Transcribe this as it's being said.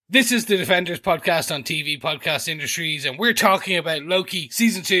This is the Defenders podcast on TV Podcast Industries, and we're talking about Loki,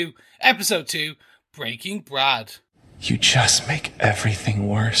 Season 2, Episode 2, Breaking Bad. You just make everything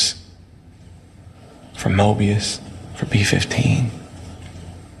worse. For Mobius, for B-15,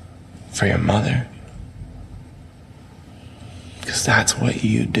 for your mother. Because that's what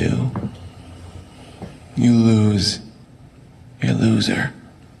you do. You lose. You're a loser.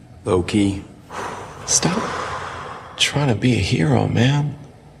 Loki. Stop trying to be a hero, man.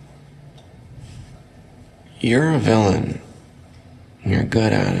 You're a villain. And you're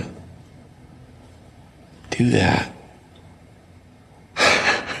good at it. Do that.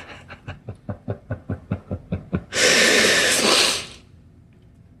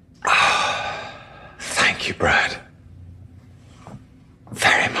 Thank you, Brad.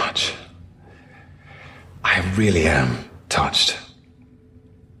 Very much. I really am touched.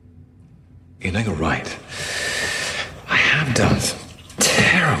 You know, you're right. I have done some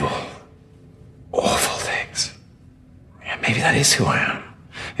terrible, awful things. Yeah, maybe that is who I am.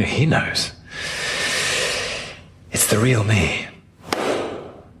 You know, he knows. It's the real me.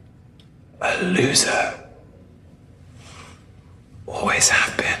 A loser. Always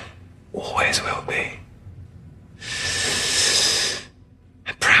have been. Always will be.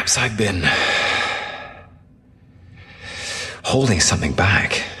 And perhaps I've been holding something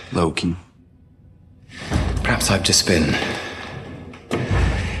back, Loki. Perhaps I've just been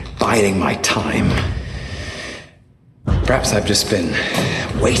biding my time. Perhaps I've just been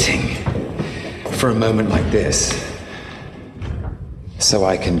waiting for a moment like this so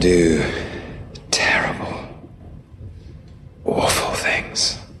I can do terrible, awful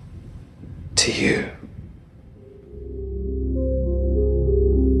things to you.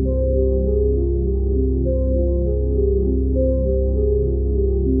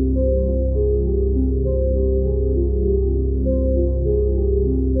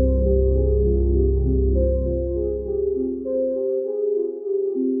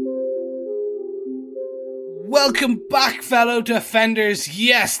 Welcome back, fellow Defenders.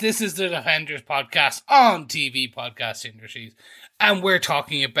 Yes, this is the Defenders podcast on TV Podcast Industries, and we're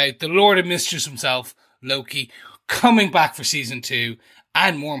talking about the Lord and Mistress himself, Loki, coming back for Season 2,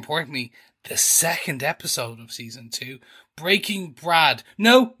 and more importantly, the second episode of Season 2, Breaking Bad.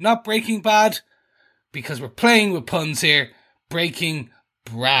 No, not Breaking Bad, because we're playing with puns here. Breaking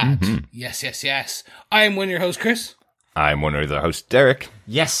Brad. Mm-hmm. Yes. I am one of your hosts, Chris. I'm one of the hosts, Derek.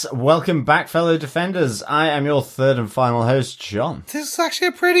 Yes, welcome back, fellow Defenders. I am your third and final host, John. This is actually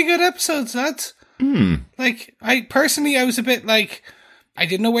a pretty good episode, lads. Like, I was a bit like, I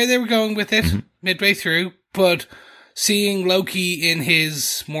didn't know where they were going with it midway through, but seeing Loki in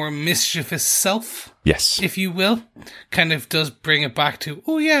his more mischievous self, yes, if you will, kind of does bring it back to,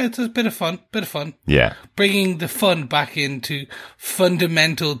 oh yeah, it's a bit of fun. Yeah. Bringing the fun back into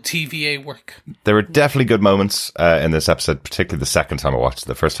fundamental TVA work. There were definitely good moments in this episode, particularly the second time I watched it.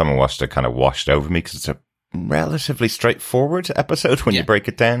 The first time I watched it kind of washed over me because it's a relatively straightforward episode when you break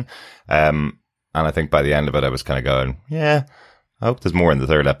it down. And I think by the end of it, I was kind of going, yeah, I hope there's more in the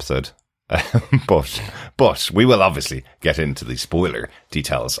third episode. But we will obviously get into the spoiler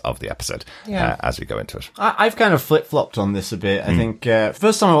details of the episode as we go into it. I've kind of flip-flopped on this a bit. I think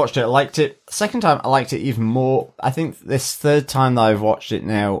first time I watched it, I liked it. Second time, I liked it even more. I think this third time that I've watched it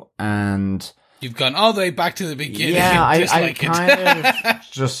now, and you've gone all the way back to the beginning. Yeah, I kind of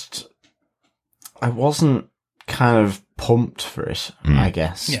just, I wasn't kind of pumped for it, I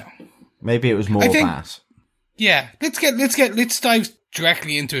guess. Yeah. Maybe it was more that. Yeah, let's dive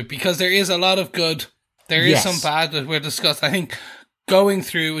directly into it, because there is a lot of good, there is some bad that we're discussing. I think going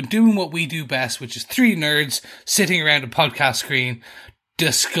through and doing what we do best, which is three nerds sitting around a podcast screen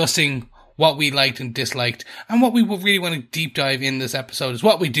discussing what we liked and disliked, and what we really want to deep dive in this episode is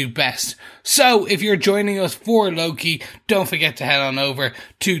what we do best. So if you're joining us for Loki, don't forget to head on over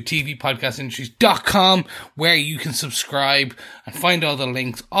to tvpodcastindustries.com, where you can subscribe and find all the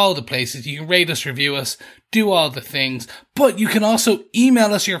links, all the places. You can rate us, review us, do all the things, but you can also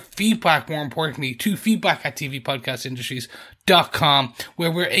email us your feedback, more importantly, to feedback@tvpodcastindustries.com,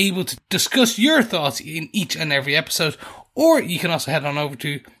 where we're able to discuss your thoughts in each and every episode. Or you can also head on over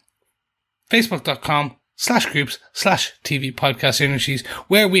to facebook.com/groups/TV Podcast Industries,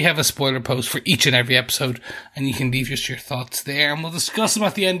 where we have a spoiler post for each and every episode, and you can leave just your thoughts there, and we'll discuss them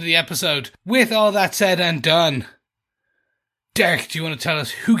at the end of the episode. With all that said and done, Derek, do you want to tell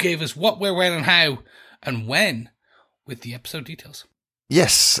us who gave us what, where, when, and how, and when, with the episode details?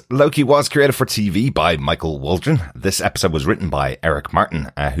 Yes, Loki was created for TV by Michael Waldron. This episode was written by Eric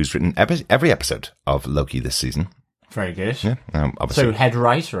Martin, who's written every episode of Loki this season. Very good. Yeah, obviously. So head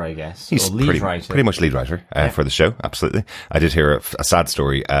writer, I guess, He's or lead writer. Pretty much lead writer for the show, absolutely. I did hear a sad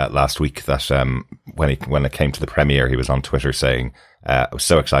story last week that when it came to the premiere, he was on Twitter saying, I was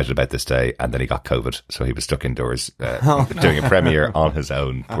so excited about this day, and then he got COVID, so he was stuck indoors doing a premiere on his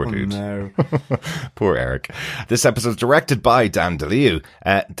own. Poor dude. No. Poor Eric. This episode is directed by Dan DeLeo.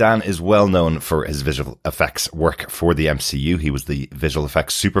 Dan is well known for his visual effects work for the MCU. He was the visual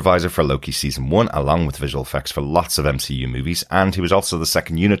effects supervisor for Loki Season 1, along with visual effects for lots of MCU movies, and he was also the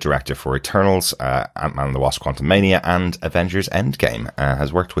second unit director for Eternals, Ant-Man and the Wasp: Quantumania, and Avengers Endgame.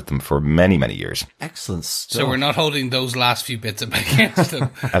 Has worked with them for many, many years. Excellent stuff. So we're not holding those last few bits up against them.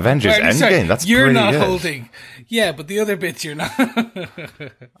 Avengers Endgame, that's you're pretty not good. Holding. Yeah, but the other bits you're not.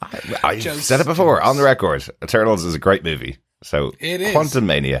 I've said it before, on the record. Eternals is a great movie. So it is.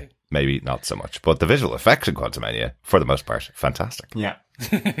 Quantumania, maybe not so much. But the visual effects in Quantumania, for the most part, fantastic. Yeah.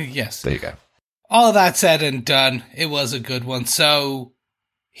 Yes. There you go. All that said and done, it was a good one. So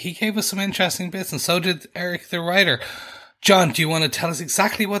he gave us some interesting bits, and so did Eric the writer. John, do you want to tell us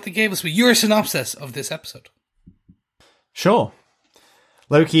exactly what they gave us with your synopsis of this episode? Sure.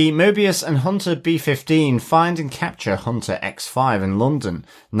 Loki, Mobius and Hunter B-15 find and capture Hunter X5 in London,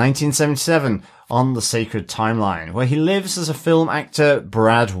 1977, on the Sacred Timeline, where he lives as a film actor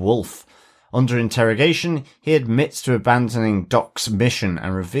Brad Wolfe. Under interrogation, he admits to abandoning Doc's mission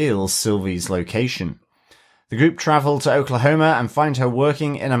and reveals Sylvie's location. The group travel to Oklahoma and find her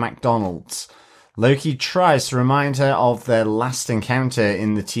working in a McDonald's. Loki tries to remind her of their last encounter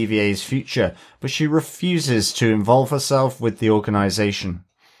in the TVA's future, but she refuses to involve herself with the organization.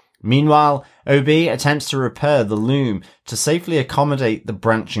 Meanwhile, OB attempts to repair the loom to safely accommodate the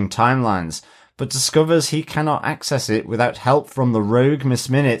branching timelines, but discovers he cannot access it without help from the rogue Miss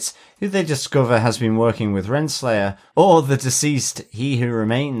Minutes, who they discover has been working with Renslayer, or the deceased He Who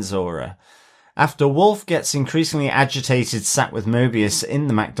Remains aura. After Wolf gets increasingly agitated sat with Mobius in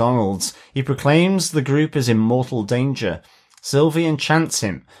the McDonald's, he proclaims the group is in mortal danger. Sylvie enchants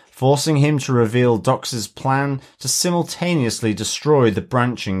him, forcing him to reveal Dox's plan to simultaneously destroy the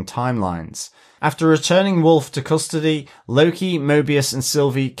branching timelines. After returning Wolf to custody, Loki, Mobius and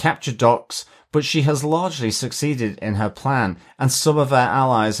Sylvie capture Dox, but she has largely succeeded in her plan, and some of her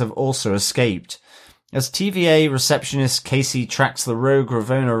allies have also escaped. As TVA receptionist Casey tracks the rogue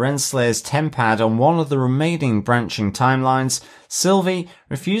Ravonna Renslayer's tempad on one of the remaining branching timelines, Sylvie,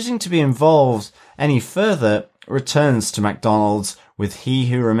 refusing to be involved any further, returns to McDonald's with He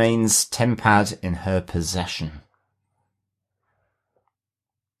Who Remains tempad in her possession.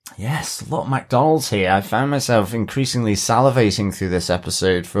 Yes, a lot of McDonald's here. I found myself increasingly salivating through this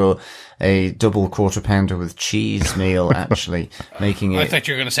episode for a double quarter pounder with cheese meal, actually, making it... I thought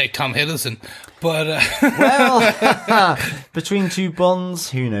you were going to say Tom Hiddleston, but... Well, between two buns,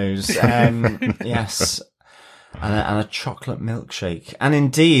 who knows? Yes, and a chocolate milkshake. And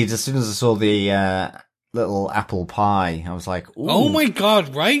indeed, as soon as I saw the little apple pie, I was like, ooh. Oh my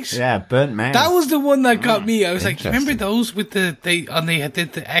god, right? Yeah, burnt mouth. That was the one that got me. I was like, remember those with they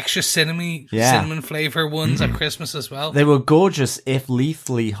did the extra cinnamon flavor ones at Christmas as well? They were gorgeous if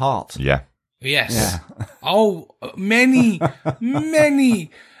lethally hot. Yeah. Yes. Yeah. Oh, many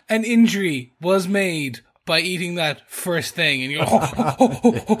an injury was made by eating that first thing, and you go,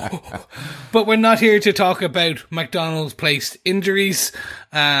 But we're not here to talk about McDonald's placed injuries,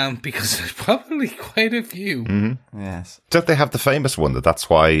 because there's probably quite a few. Mm-hmm. Yes. Don't they have the famous one that's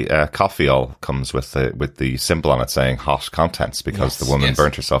why coffee all comes with the symbol on it saying hot contents, because the woman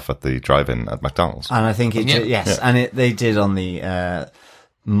burnt herself at the drive-in at McDonald's. And I think they did on the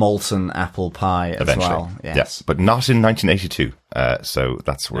molten apple pie as well. Yes, but not in 1982. So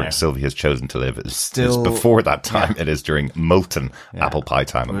that's where Sylvie has chosen to live. It's before that time. It is during molten apple pie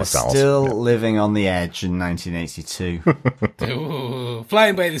time at McDonald's. Still living on the edge in 1982. Ooh,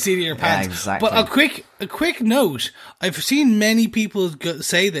 flying by the seat of your pants. Yeah, exactly. But a quick note. I've seen many people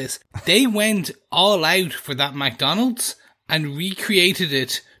say this. They went all out for that McDonald's and recreated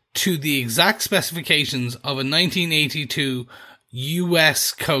it to the exact specifications of a 1982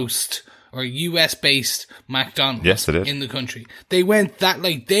 US coast or US based McDonald's. Yes, it is. In the country. They went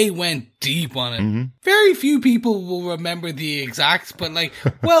deep on it. Mm-hmm. Very few people will remember the exact, but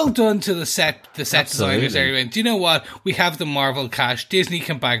well done to the set designers everywhere. Do you know what? We have the Marvel cash. Disney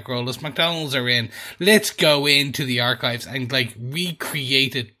can bankroll us. McDonald's are in. Let's go into the archives and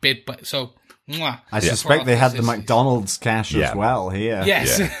recreate it bit by so. I suspect they had the McDonald's cash as well here.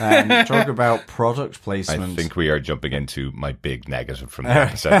 Yes. Talk about product placement. I think we are jumping into my big negative from the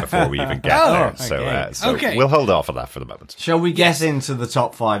episode before we even get there. So we'll hold off on that for the moment. Shall we get into the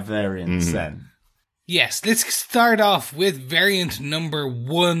top 5 variants then? Yes, let's start off with variant number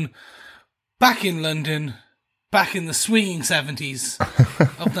 1. Back in London, back in the swinging 70s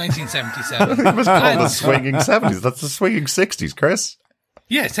of 1977. It was called the swinging 70s. That's the swinging 60s, Chris.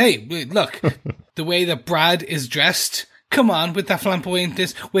 Yes, hey, look, the way that Brad is dressed, come on, with that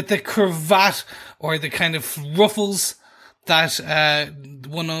flamboyantness, with the cravat or the kind of ruffles that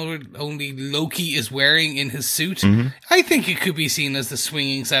only Loki is wearing in his suit. I think it could be seen as the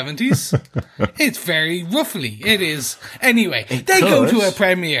swinging 70s. It's very ruffly. It is. Anyway, go to a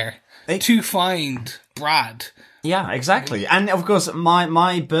premiere to find Brad. Yeah, exactly. And of course,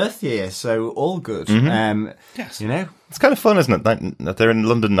 my birth year, so all good. Yes. You know? It's kind of fun, isn't it? That they're in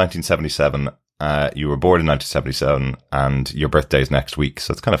London 1977. You were born in 1977 and your birthday is next week.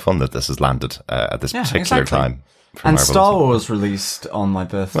 So it's kind of fun that this has landed at this particular time. And Star Wars released on my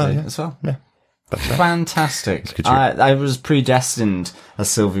birthday as well. Yeah. That's right. Fantastic. I was predestined, as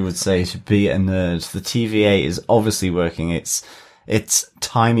Sylvie would say, to be a nerd. The TVA is obviously working its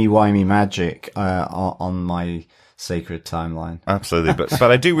timey-wimey magic on my sacred timeline. Absolutely. But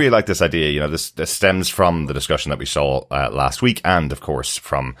I do really like this idea. You know, this stems from the discussion that we saw last week and, of course,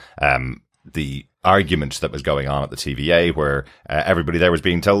 from the argument that was going on at the TVA where everybody there was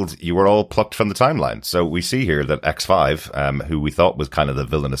being told you were all plucked from the timeline. So we see here that X5, who we thought was kind of the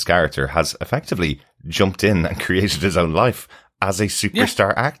villainous character, has effectively jumped in and created his own life as a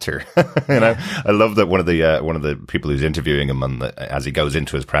superstar actor. You know, I love that one of the people who's interviewing him as he goes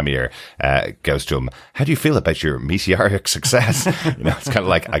into his premiere, goes to him, "How do you feel about your meteoric success?" You know, it's kind of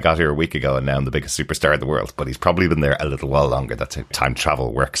like, I got here a week ago and now I'm the biggest superstar in the world, but he's probably been there a little while longer. That's how time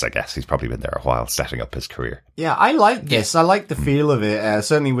travel works, I guess. He's probably been there a while setting up his career. Yeah, I like this. I like the feel of it,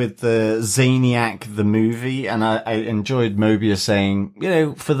 certainly with the Zaniac, the movie, and I enjoyed Mobius saying, you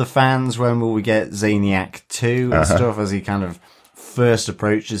know, for the fans, when will we get Zaniac 2 and stuff, as he kind of first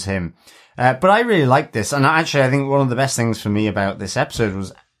approaches him. But I really like this, and actually I think one of the best things for me about this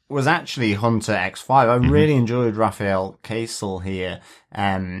episode was actually Hunter X5. I really enjoyed Raphael Casel here,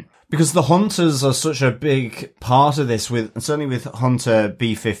 because the Hunters are such a big part of this, certainly with Hunter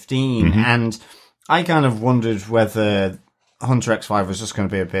B15, and I kind of wondered whether Hunter X5 was just going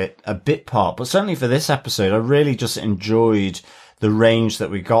to be a bit part, but certainly for this episode, I really just enjoyed the range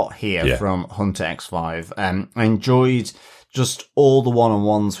that we got here from Hunter X5. I enjoyed just all the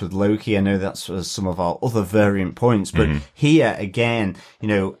one-on-ones with Loki. I know that's some of our other variant points, but here again, you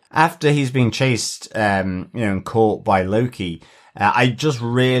know, after he's been chased, you know, and caught by Loki, I just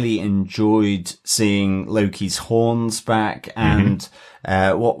really enjoyed seeing Loki's horns back and,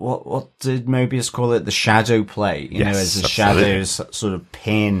 what did Mobius call it? The shadow play, you know, as the shadows sort of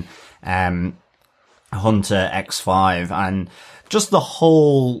pin, Hunter X5, and just the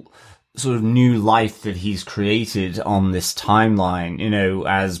whole sort of new life that he's created on this timeline, you know,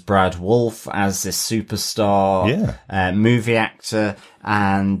 as Brad Wolfe, as this superstar, movie actor,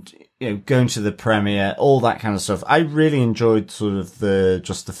 and, you know, going to the premiere, all that kind of stuff. I really enjoyed sort of the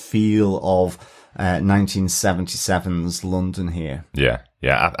feel of 1977's London here.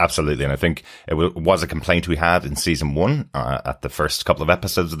 Yeah, absolutely. And I think it was a complaint we had in season 1 at the first couple of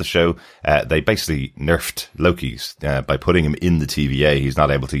episodes of the show. They basically nerfed Loki's by putting him in the TVA. He's not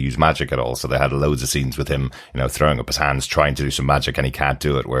able to use magic at all. So they had loads of scenes with him, you know, throwing up his hands, trying to do some magic, and he can't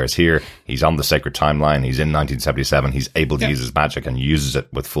do it. Whereas here, he's on the sacred timeline. He's in 1977. He's able to use his magic and uses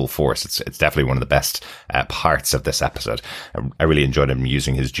it with full force. It's definitely one of the best parts of this episode. I really enjoyed him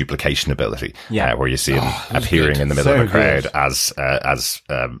using his duplication ability, where you see him appearing in the middle of a crowd as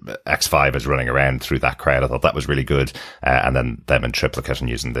X5 is running around through that crowd. I thought that was really good. And then them in triplicate and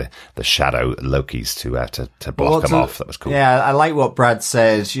using the shadow Lokis to block them off. That was cool. Yeah, I like what Brad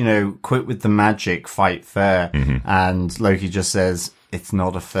says, you know, quit with the magic, fight fair. And Loki just says, it's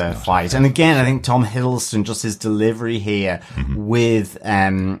not a fair fight. And again, I think Tom Hiddleston, just his delivery here with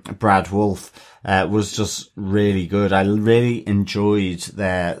Brad Wolfe was just really good. I really enjoyed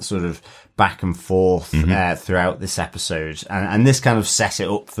their sort of back and forth throughout this episode, and this kind of set it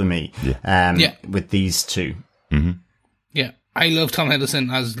up for me with these two. Yeah, I love Tom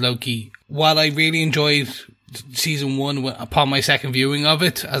Hiddleston as Loki. While I really enjoyed season 1 upon my second viewing of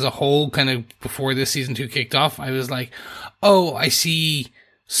it as a whole, kind of before this season 2 kicked off, I was like, oh, I see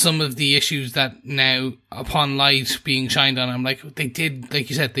some of the issues that now upon light being shined on. I'm like, they did, like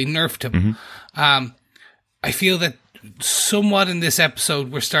you said, they nerfed him. I feel that somewhat in this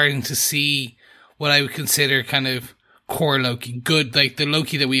episode, we're starting to see what I would consider kind of core Loki, good, like the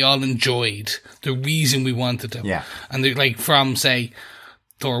Loki that we all enjoyed, the reason we wanted him. Yeah. And like from, say,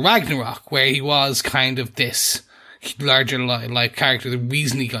 Thor Ragnarok, where he was kind of this larger life character, the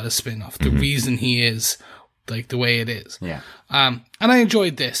reason he got a spin-off, the reason he is like the way it is. Yeah. And I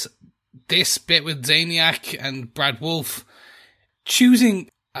enjoyed this bit with Zaniac and Brad Wolfe choosing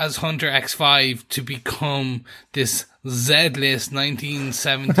as Hunter X5 to become this Z-list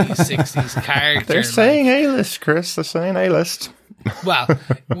 1970s, 60s character. They're saying A-list, Chris. They're saying A-list. Well,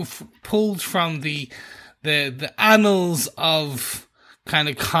 pulled from the annals of kind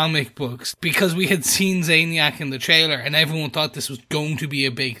of comic books, because we had seen Zaniac in the trailer and everyone thought this was going to be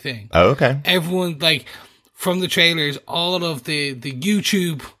a big thing. Oh, okay. Everyone, like, from the trailers, all of the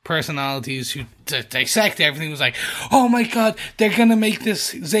YouTube personalities who dissect everything was like, oh my god, they're gonna make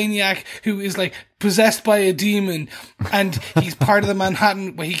this Zaniac who is like possessed by a demon, and he's part of the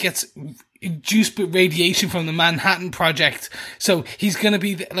Manhattan, where he gets induced with radiation from the Manhattan Project, so he's gonna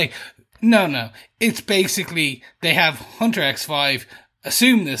be like, no, it's basically they have Hunter X5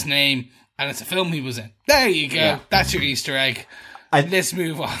 assume this name, and it's a film he was in. There you go. Yeah. That's your Easter egg. Let's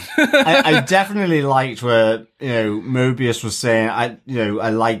move on. I definitely liked where, Mobius was saying, I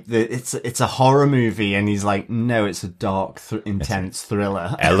like it's a horror movie, and he's like, no, it's a dark, intense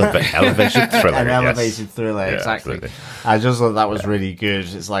thriller. Elevated thriller. An elevated thriller, yeah, exactly. Absolutely. I just thought that was really good.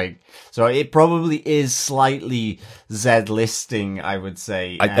 It's like, so it probably is slightly Z-listing, I would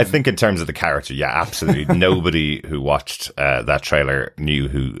say. I think in terms of the character, yeah, absolutely. Nobody who watched that trailer knew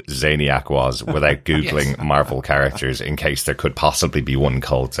who Zaniac was without Googling Marvel characters, in case there could possibly be one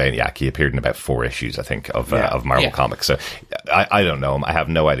called Zaniac. He appeared in about 4 issues, I think, of Marvel Comics. So I don't know him. I have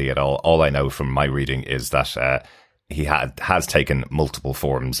no idea at all. All I know from my reading is that he has taken multiple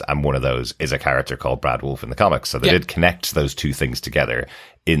forms, and one of those is a character called Brad Wolfe in the comics. So they did connect those two things together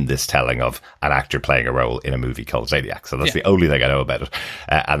in this telling of an actor playing a role in a movie called Zodiac. So that's the only thing I know about it,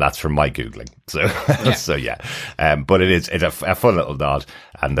 and that's from my Googling. So, but it's a fun little nod,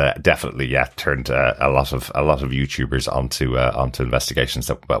 and definitely, turned a lot of YouTubers onto investigations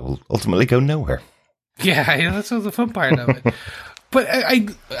that will ultimately go nowhere. Yeah, that's the fun part of it. But I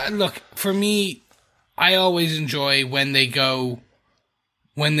look, for me, I always enjoy when they go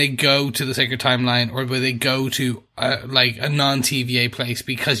to the Sacred Timeline, or when they go to like a non-TVA place,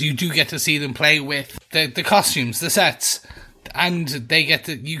 because you do get to see them play with the costumes, the sets, and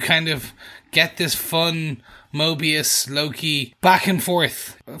you kind of get this fun Mobius, Loki back and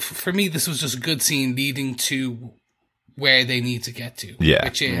forth. For me, this was just a good scene leading to where they need to get to,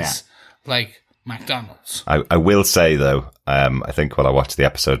 which is like McDonald's. I will say, though, I think when I watched the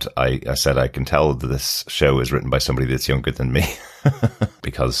episode, I said I can tell that this show is written by somebody that's younger than me.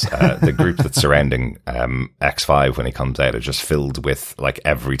 Because the group that's surrounding X5 when he comes out are just filled with like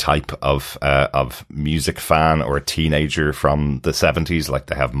every type of music fan or a teenager from the 70s. Like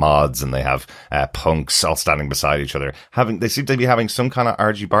they have mods and they have punks all standing beside each other. They seem to be having some kind of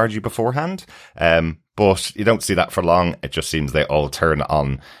argy-bargy beforehand. But you don't see that for long. It just seems they all turn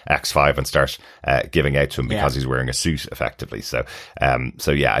on X5 and start giving out to him because he's wearing a suit, effectively. So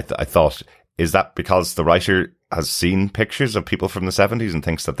I thought, is that because the writer has seen pictures of people from the 70s and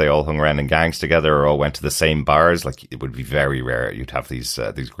thinks that they all hung around in gangs together or all went to the same bars? Like, it would be very rare you'd have these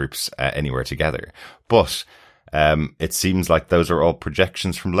groups anywhere together. But it seems like those are all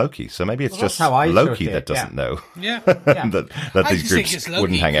projections from Loki. So maybe it's just Loki that doesn't know. Yeah. that these groups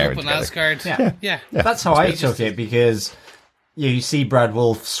wouldn't hang out together. Asgard. Yeah. That's how I took it, because you see Brad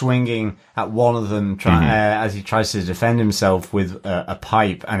Wolfe swinging at one of them as he tries to defend himself with a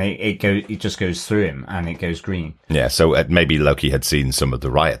pipe, and it just goes through him and it goes green. Yeah, so maybe Loki had seen some of the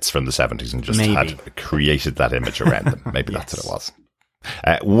riots from the 70s and just had created that image around them. Maybe that's what it was.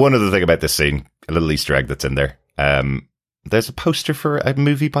 One other thing about this scene, a little Easter egg that's in there. There's a poster for a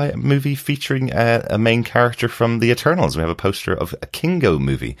movie featuring a main character from the Eternals. We have a poster of a Kingo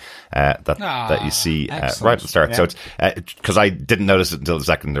movie that you see right at the start. Yeah. So it's because I didn't notice it until the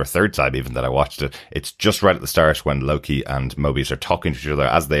second or third time even that I watched it. It's just right at the start when Loki and Mobius are talking to each other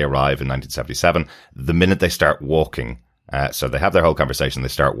as they arrive in 1977. The minute they start walking, so they have their whole conversation, they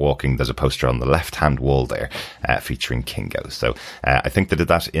start walking, there's a poster on the left-hand wall there featuring Kingo. So I think they did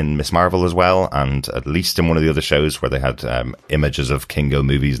that in Miss Marvel as well, and at least in one of the other shows where they had images of Kingo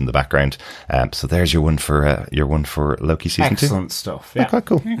movies in the background. So there's your one for Loki season 2. Excellent stuff. Yeah. Quite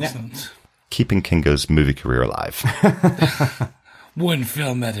cool. Excellent. Yeah. Keeping Kingo's movie career alive. One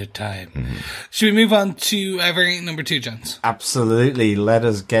film at a time. Mm-hmm. Should we move on to variant number 2, gents? Absolutely. Let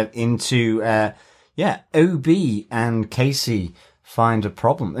us get into... OB and Casey find a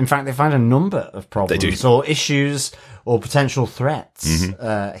problem. In fact, they find a number of problems or issues or potential threats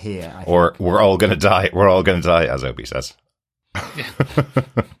here. Or we're all going to die. We're all going to die, as OB says. Yeah.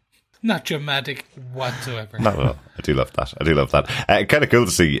 Not dramatic whatsoever. Not at all. I do love that. Kind of cool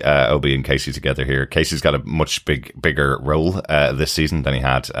to see OB and Casey together here. Casey's got a much bigger role this season than he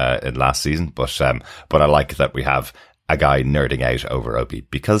had in last season. But I like that we have a guy nerding out over OB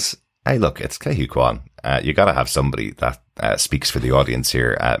because... Hey, look, it's Ke Huy Quan. You got to have somebody that speaks for the audience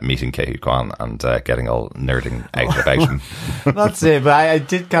here, meeting Ke Huy Quan and getting all nerding out about him. That's it, but I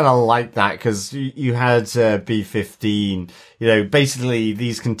did kind of like that because you had B-15, basically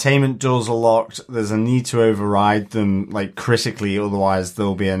these containment doors are locked, there's a need to override them, like, critically, otherwise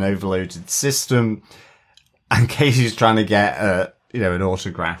there'll be an overloaded system, and Casey's trying to get, an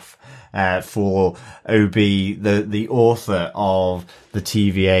autograph for OB, the author of the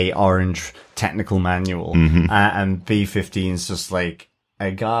TVA Orange Technical Manual, and B-15's just like,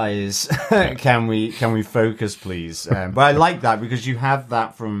 hey guys, can we focus please? But I like that because you have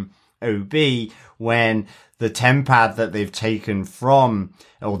that from OB when the tempad that they've taken from,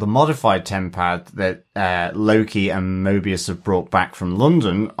 or the modified tempad that Loki and Mobius have brought back from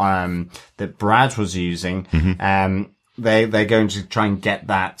London, that Brad was using, they're going to try and get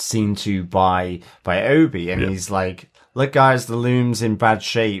that seen to by Obi, and he's like, look guys, the loom's in bad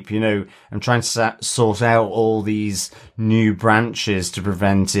shape, I'm trying to sort out all these new branches to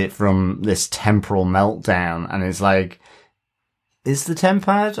prevent it from this temporal meltdown, and it's like, is the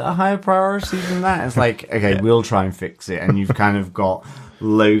tempad a higher priority than that? It's like, okay, we'll try and fix it, and you've kind of got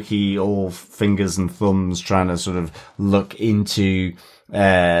Loki all fingers and thumbs trying to sort of look into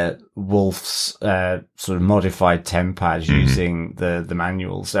Wolf's sort of modified tempad using the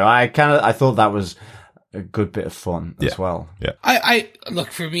manual. So I thought that was a good bit of fun as well. Yeah. I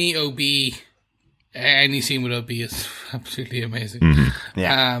look, for me, OB, any scene with OB is absolutely amazing.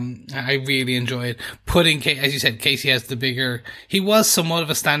 Yeah. I really enjoy it. As you said, Casey has he was somewhat of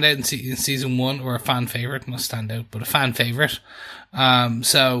a standout in season 1, or a fan favorite, not standout, but a fan favorite.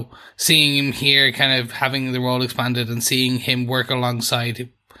 So seeing him here, kind of having the role expanded and seeing him work alongside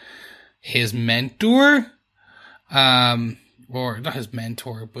his mentor, or not his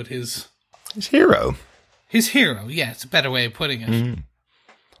mentor, but his hero. His hero, yeah, it's a better way of putting it.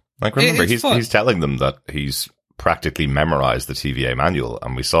 Like, remember, he's telling them that he's practically memorized the TVA manual,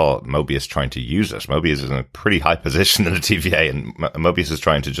 and we saw Mobius trying to use it. Mobius is in a pretty high position in the TVA, and Mobius is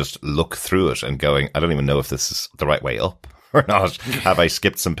trying to just look through it and going, I don't even know if this is the right way up or not. Have I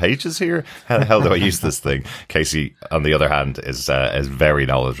skipped some pages here? How the hell do I use this thing? Casey, on the other hand, is very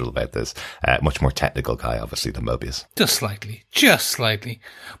knowledgeable about this. Much more technical guy, obviously, than Mobius. Just slightly.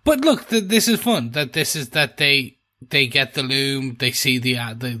 But look, this is fun. That they get the loom. They see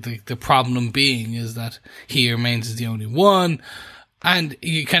the problem being is that he remains as the only one, and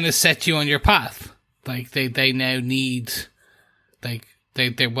you kind of set you on your path. Like they now need, like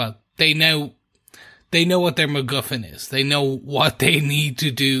they know what their MacGuffin is. They know what they need to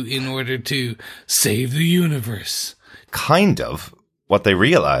do in order to save the universe. Kind of. What they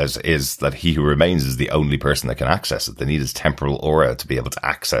realize is that He Who Remains is the only person that can access it. They need his temporal aura to be able to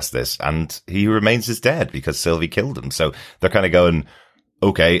access this, and He Who Remains is dead because Sylvie killed him. So they're kind of going,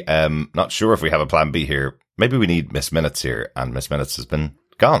 okay, not sure if we have a plan B here. Maybe we need Miss Minutes here, and Miss Minutes has been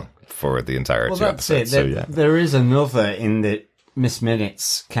gone for the entire 2 episodes. There is another in that Miss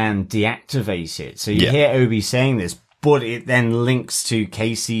Minutes can deactivate it. So you hear Obi saying this, but it then links to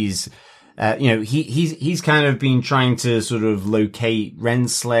Casey's. He's kind of been trying to sort of locate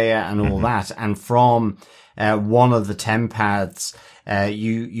Renslayer and all that, and from one of the tempads,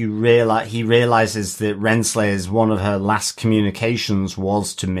 he realizes that Renslayer's one of her last communications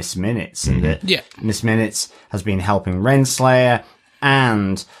was to Miss Minutes, and that Miss Minutes has been helping Renslayer,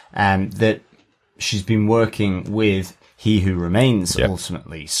 and that she's been working with He Who Remains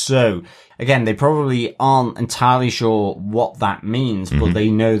ultimately. So again, they probably aren't entirely sure what that means, but they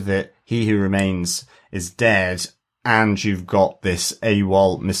know that He Who Remains is dead, and you've got this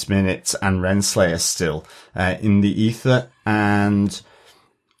AWOL, Miss Minutes, and Renslayer still in the ether, and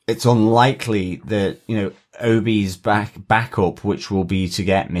it's unlikely that, Obi's backup, which will be to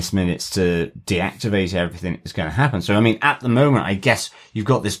get Miss Minutes to deactivate everything, is going to happen. So, I mean, at the moment, I guess you've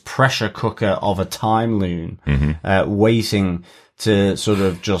got this pressure cooker of a time loom waiting to sort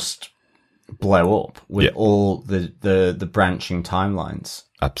of just blow up with all the branching timelines.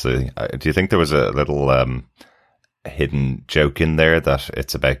 Absolutely. Do you think there was a little hidden joke in there that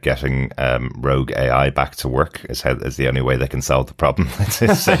it's about getting rogue AI back to work is the only way they can solve the problem?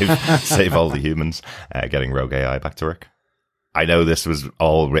 To save all the humans, getting rogue AI back to work. I know this was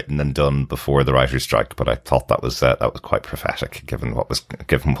all written and done before the writer's strike, but I thought that was quite prophetic, given what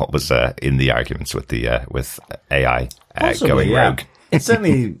was in the arguments with AI going rogue. It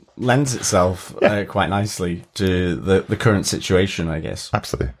certainly lends itself quite nicely to the current situation, I guess.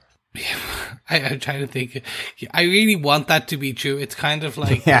 Absolutely. Yeah, I'm trying to think. I really want that to be true. It's kind of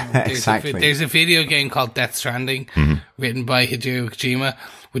like there's a video game called Death Stranding, written by Hideo Kojima,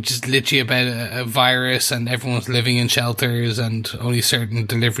 which is literally about a virus, and everyone's living in shelters, and only certain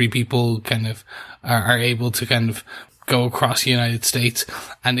delivery people kind of are able to kind of go across the United States,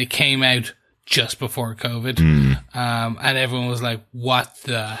 and it came out just before COVID. And everyone was like, what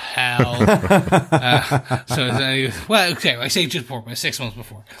the hell? Okay, I say just before, but 6 months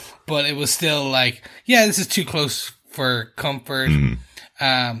before. But it was still like, yeah, this is too close for comfort.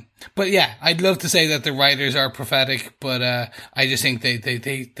 But yeah, I'd love to say that the writers are prophetic, but I just think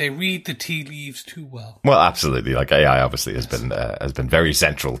they read the tea leaves too well. Well, absolutely. Like AI obviously has been very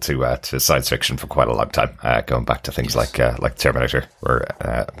central to science fiction for quite a long time, going back to things like Terminator, where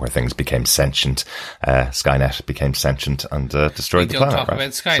things became sentient, Skynet became sentient and destroyed the planet. Don't talk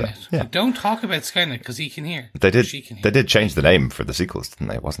about Skynet. So, yeah. Don't talk about Skynet because he can hear. They did change the name for the sequels, didn't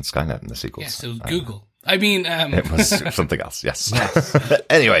they? It wasn't Skynet in the sequels. Yes, it was Google. I mean, it was something else. Yes.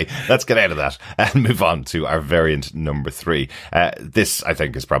 Anyway, let's get out of that and move on to our variant number 3. This, I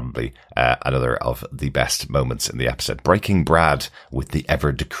think, is probably another of the best moments in the episode. Breaking Brad with the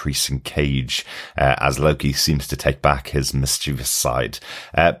ever decreasing cage, as Loki seems to take back his mischievous side.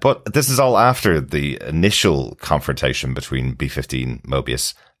 But this is all after the initial confrontation between B-15,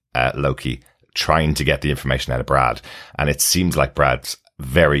 Mobius, Loki, trying to get the information out of Brad. And it seems like Brad's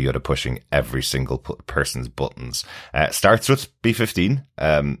very good at pushing every single person's buttons. Starts with B-15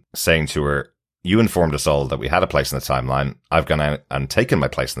 saying to her, you informed us all that we had a place in the timeline. I've gone out and taken my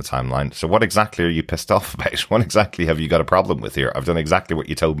place in the timeline. So what exactly are you pissed off about? What exactly have you got a problem with here? I've done exactly what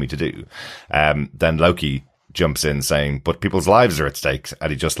you told me to do. Then Loki jumps in saying, but people's lives are at stake. And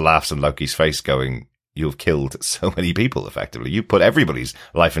he just laughs in Loki's face going, you've killed so many people, effectively. You put everybody's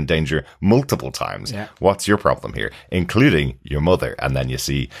life in danger multiple times. Yeah. What's your problem here? Including your mother. And then you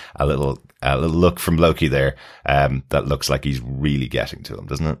see a little look from Loki there, that looks like he's really getting to him,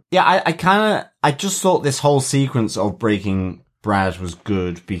 doesn't it? Yeah, I just thought this whole sequence of breaking Brad was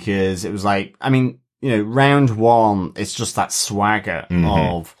good because it was like, I mean, round 1, it's just that swagger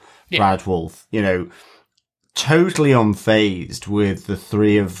of Brad Wolf, totally unfazed with the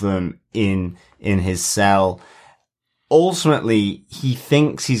 3 of them in his cell. Ultimately, he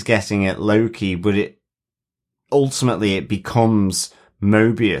thinks he's getting at Loki, but it becomes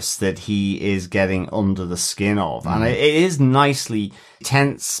Mobius that he is getting under the skin of. And it is nicely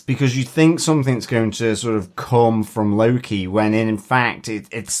tense because you think something's going to sort of come from Loki when in fact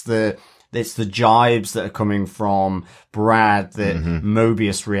it's the jibes that are coming from Brad that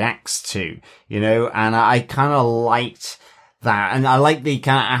Mobius reacts to, and I kind of liked that. And I like the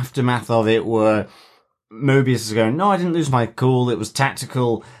kind of aftermath of it where Mobius is going, no, I didn't lose my cool. It was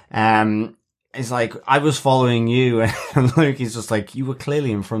tactical. It's like, I was following you. And Loki's just like, you were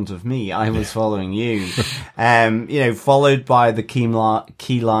clearly in front of me. I was following you. Followed by the key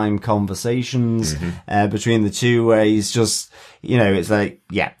lime conversations, between the two where he's just, it's like,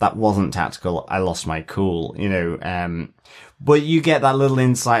 yeah, that wasn't tactical. I lost my cool, but you get that little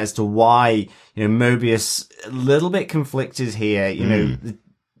insight as to why, Mobius a little bit conflicted here.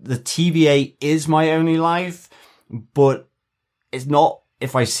 The TVA is my only life, but it's not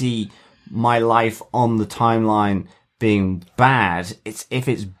if I see my life on the timeline being bad. It's if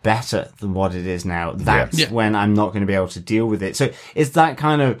it's better than what it is now. That's when I'm not going to be able to deal with it. So it's that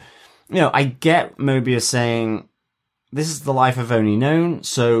kind of, I get Mobius saying, this is the life I've only known,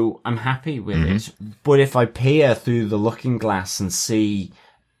 so I'm happy with it. But if I peer through the looking glass and see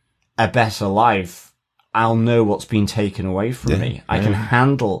a better life, I'll know what's been taken away from me. I can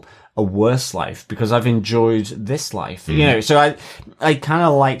handle a worse life because I've enjoyed this life. So I kind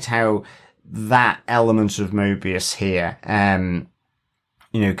of liked how that element of Mobius here, kind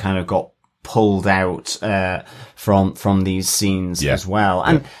of got pulled out from these scenes as well.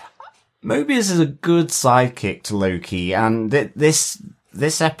 And Mobius is a good sidekick to Loki, and this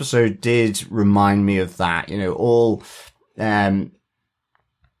episode did remind me of that.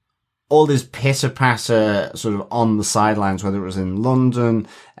 All this pitter patter sort of on the sidelines, whether it was in London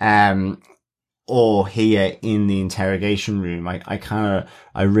or here in the interrogation room.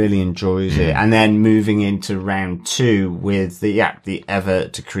 I really enjoyed it. And then moving into round 2 with the ever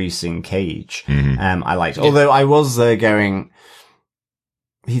decreasing cage. I liked it. Although I was there going,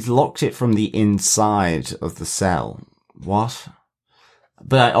 he's locked it from the inside of the cell. What?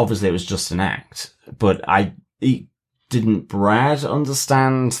 But obviously it was just an act. But didn't Brad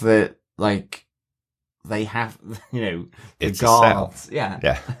understand that, like, they have, it's guards. A cell.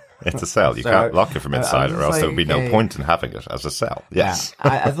 Yeah. It's a cell. You can't lock it from inside or else there would be no point in having it as a cell. Yes.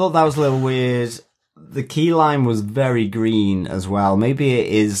 Yeah. I thought that was a little weird. The key lime was very green as well. Maybe it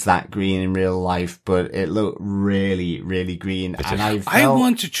is that green in real life, but it looked really, really green. And I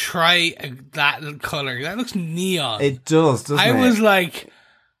want to try that color. That looks neon. It does, doesn't it? I was like,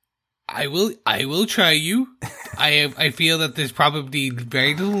 I will try you. I feel that there's probably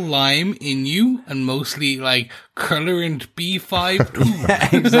very little lime in you and mostly like colorant B5 too. Yeah,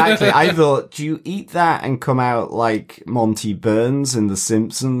 exactly. I thought, do you eat that and come out like Monty Burns in The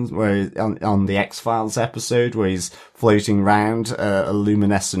Simpsons, where on the X-Files episode where he's floating around a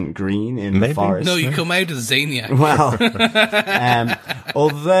luminescent green in the forest? No, you come out as Zaniac. Well,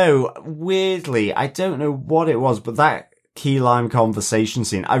 although weirdly, I don't know what it was, but that key lime conversation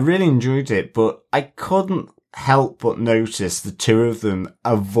scene, I really enjoyed it, but I couldn't help but notice the two of them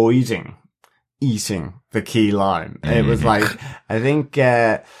avoiding eating the key lime. It was like, I think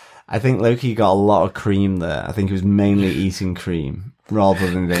Loki got a lot of cream there. I think he was mainly eating cream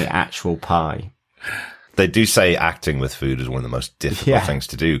rather than the actual pie. They do say acting with food is one of the most difficult things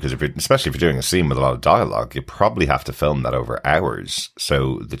to do, because especially if you're doing a scene with a lot of dialogue, you probably have to film that over hours.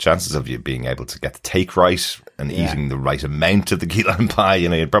 So the chances of you being able to get the take right and eating the right amount of the key lime pie,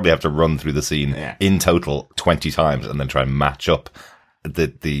 you'd probably have to run through the scene in total 20 times and then try and match up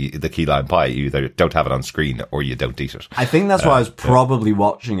the key lime pie. You either don't have it on screen or you don't eat it. I think that's why I was probably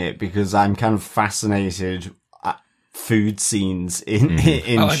watching it, because I'm kind of fascinated food scenes in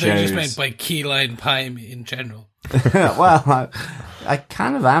shows. I thought you just meant by key lime pie in general. Well, I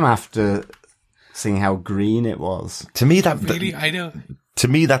kind of am after seeing how green it was. To me, I know. To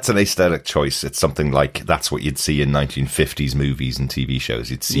me, that's an aesthetic choice. It's something like that's what you'd see in 1950s movies and TV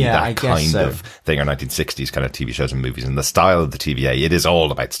shows. You'd see that kind of thing, or 1960s kind of TV shows and movies. And the style of the TVA, it is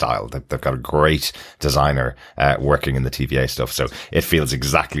all about style. They've got a great designer working in the TVA stuff, so it feels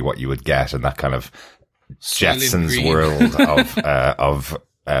exactly what you would get in that kind of Jetsons world of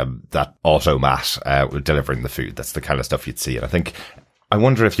that automat delivering the food. That's the kind of stuff you'd see. And I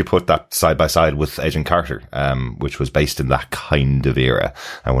wonder if you put that side by side with Agent Carter, which was based in that kind of era.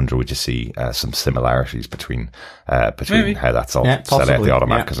 I wonder, would you see some similarities between how that's all set out the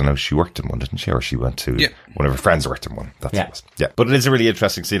automat? Because I know she worked in one, didn't she? Or she went to one of her friends worked in one. That's what it was. Yeah, but it is a really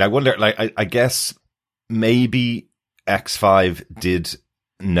interesting scene. I wonder, I guess maybe X5 did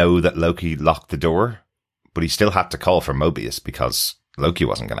know that Loki locked the door, but he still had to call for Mobius because Loki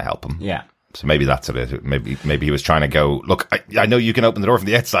wasn't going to help him. Yeah. So maybe that's it. Maybe he was trying to go, look, I know you can open the door from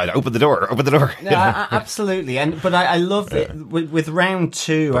the outside. Open the door. No, absolutely. But I love it with round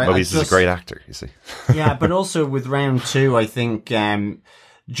two. Mobius is a great actor, you see. Yeah, but also with round two, I think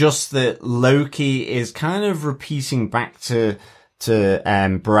just that Loki is kind of repeating back to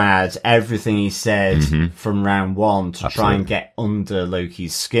Brad everything he said from round one to try and get under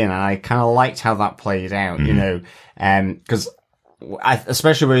Loki's skin, and I kind of liked how that played out, because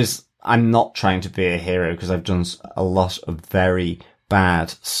especially whereas I'm not trying to be a hero, because I've done a lot of very bad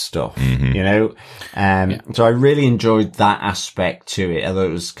stuff, so I really enjoyed that aspect to it. Although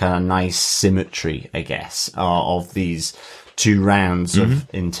it was kind of nice symmetry, I guess, of these two rounds of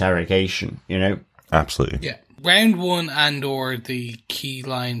interrogation, Absolutely. Yeah. Round one and/or the key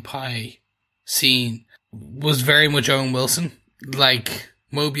lime pie scene was very much Owen Wilson. Like,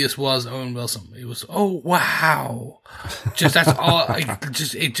 Mobius was Owen Wilson. It was, oh, wow. Just, that's all.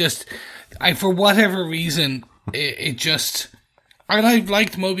 For whatever reason, I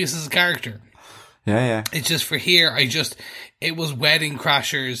liked Mobius as a character. Yeah. It's just for here, it was Wedding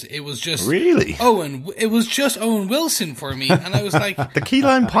Crashers. It was just really it was just Owen Wilson for me, and I was like the key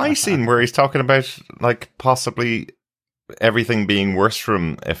lime pie scene where he's talking about like possibly everything being worse for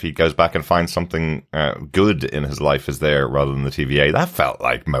him if he goes back and finds something good in his life is there rather than the TVA. That felt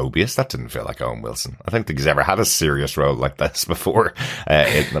like Mobius. That didn't feel like Owen Wilson. I don't think he's ever had a serious role like this before.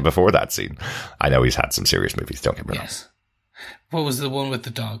 Before that scene, I know he's had some serious movies. Don't get me wrong. Yes. What was the one with the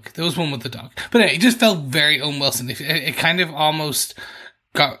dog? There was one with the dog. But anyway, it just felt very Owen Wilson. It kind of almost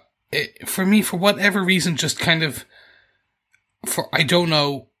got, for me, for whatever reason, just kind of, I don't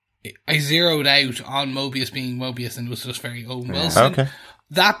know, I zeroed out on Mobius being Mobius and it was just very Owen Wilson. Okay.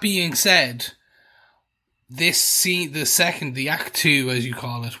 That being said, this scene, the act two, as you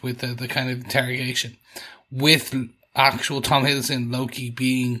call it, with the kind of interrogation, with actual Tom Hiddleston, Loki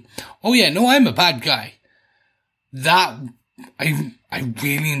being, oh yeah, no, I'm a bad guy. That, I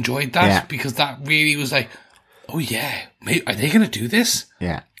really enjoyed that because that really was like, oh yeah, are they going to do this?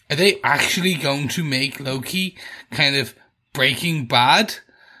 Yeah. Are they actually going to make Loki kind of Breaking Bad?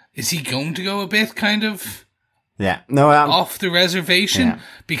 Is he going to go a bit kind of off the reservation? Yeah.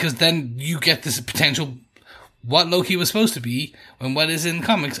 Because then you get this potential, what Loki was supposed to be when what is in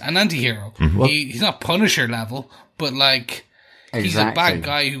comics, an anti-hero. Mm-hmm. He's not Punisher level, but like, he's a bad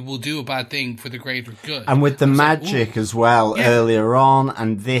guy who will do a bad thing for the greater good. And with the magic as well earlier on,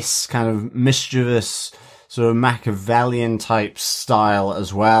 and this kind of mischievous sort of Machiavellian type style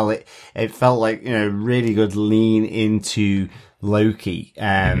as well. It felt like, really good lean into Loki,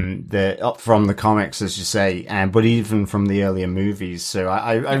 up from the comics, as you say, but even from the earlier movies. So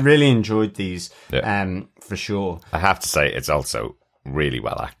I really enjoyed these, for sure. I have to say, it's also really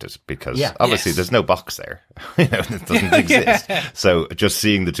well acted, because obviously there's no box there. It doesn't exist. So just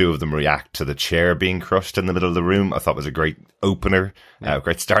seeing the two of them react to the chair being crushed in the middle of the room, I thought was a great opener,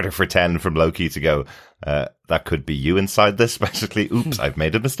 great starter for 10 from Loki to go, that could be you inside this, basically. Oops, I've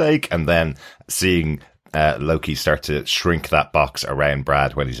made a mistake. And then seeing Loki start to shrink that box around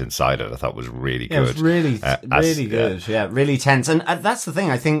Brad when he's inside it, I thought was really good. It was really good. Yeah, really tense. And that's the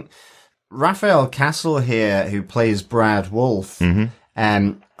thing. I think Raphael Castle here, who plays Brad Wolf,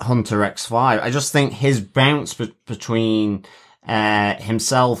 Hunter X5, I just think his bounce between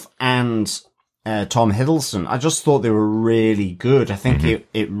himself and Tom Hiddleston, I just thought they were really good. I think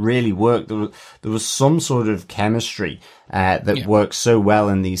it really worked. There was some sort of chemistry that worked so well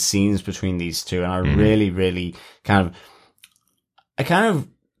in these scenes between these two, and I really, really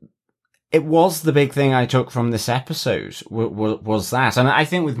it was the big thing I took from this episode, was that. And I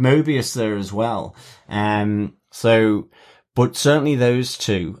think with Mobius there as well. But certainly those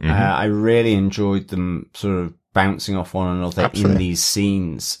two, I really enjoyed them sort of bouncing off one another in these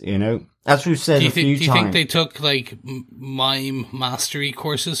scenes, As we've said a few times. Do you think they took, like, mime mastery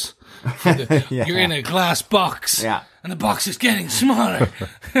courses? You're in a glass box, and the box is getting smaller.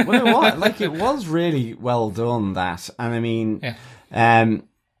 Well, it was really well done, that. And I mean,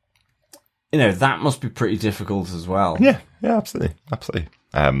 that must be pretty difficult as well. Yeah, absolutely.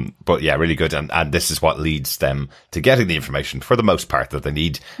 But yeah, really good. And this is what leads them to getting the information, for the most part, that they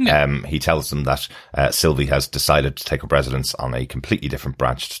need. He tells them that Sylvie has decided to take up residence on a completely different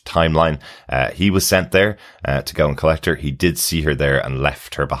branched timeline. He was sent there to go and collect her. He did see her there and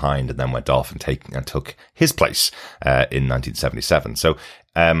left her behind, and then went off and took his place in 1977. So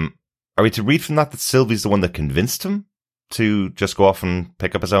are we to read from that Sylvie's the one that convinced him to just go off and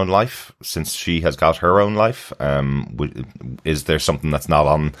pick up his own life, since she has got her own life? Is there something that's not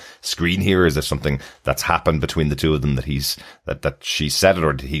on screen here? Is there something that's happened between the two of them that she said it,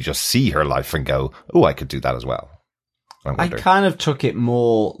 or did he just see her life and go, oh, I could do that as well? I kind of took it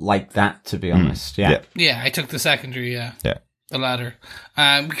more like that, to be honest. Yeah, I took the secondary, the latter.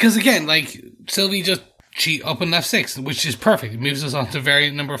 Because again, like, Sylvie she up and left 6, which is perfect. It moves us on to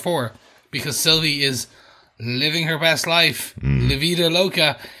variant number 4, because Sylvie is living her best life, La Vida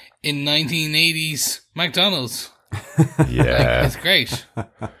Loca, in 1980s McDonald's. Yeah. It's great.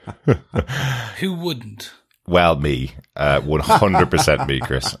 Who wouldn't? Well, me. 100% me,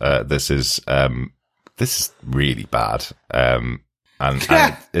 Chris. This is really bad. And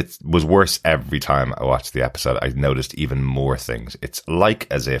it was worse every time I watched the episode. I noticed even more things. It's like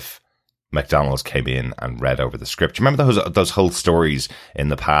as if McDonald's came in and read over the script. You remember those whole stories in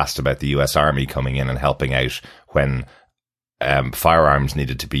the past about the US Army coming in and helping out when firearms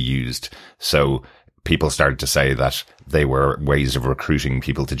needed to be used? So people started to say that they were ways of recruiting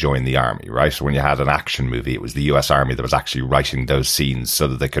people to join the army, right? So when you had an action movie, it was the US Army that was actually writing those scenes so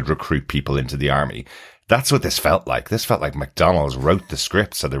that they could recruit people into the army. That's what this felt like. This felt like McDonald's wrote the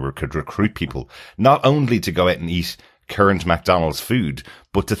script so they could recruit people, not only to go out and eat current McDonald's food,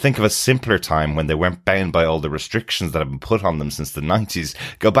 but to think of a simpler time when they weren't bound by all the restrictions that have been put on them since the 90s.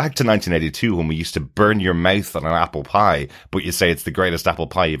 Go back to 1982 when we used to burn your mouth on an apple pie, but you say it's the greatest apple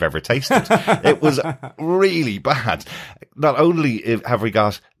pie you've ever tasted. It was really bad. Not only have we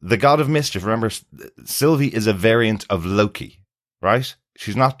got the God of Mischief, remember, Sylvie is a variant of Loki, right?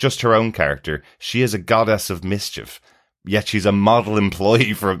 She's not just her own character. She is a goddess of mischief. Yet she's a model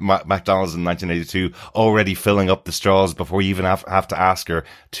employee for McDonald's in 1982, already filling up the straws before you even have to ask her,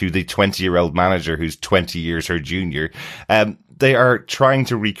 to the 20-year-old manager who's 20 years her junior. They are trying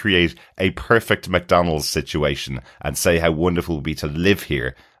to recreate a perfect McDonald's situation and say how wonderful it would be to live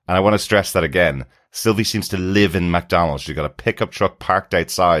here. And I want to stress that again. Sylvie seems to live in McDonald's. She's got a pickup truck parked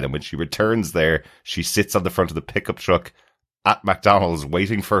outside, and when she returns there, she sits on the front of the pickup truck at McDonald's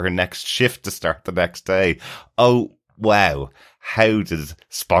waiting for her next shift to start the next day. Oh, wow, how did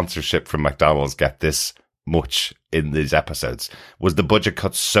sponsorship from McDonald's get this much in these episodes? Was the budget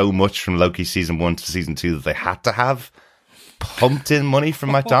cut so much from Loki season 1 to season 2 that they had to have pumped in money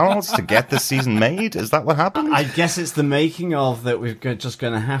from McDonald's to get this season made? Is that what happened? I guess it's the making of that we're just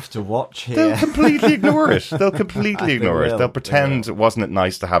going to have to watch here. They'll completely ignore it. They'll completely ignore it. They'll pretend, wasn't it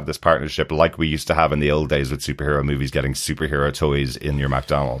nice to have this partnership like we used to have in the old days with superhero movies, getting superhero toys in your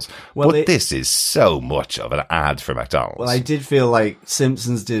McDonald's. Well, but this is so much of an ad for McDonald's. Well, I did feel like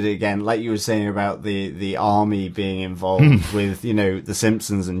Simpsons did it again, like you were saying about the army being involved with, the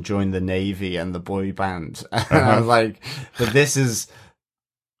Simpsons and joined the Navy and the boy band. And I was like, but this is...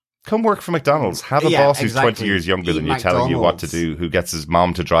 Come work for McDonald's. Have a boss who's 20 years younger than you, telling you what to do, who gets his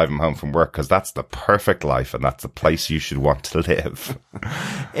mom to drive him home from work, because that's the perfect life and that's the place you should want to live.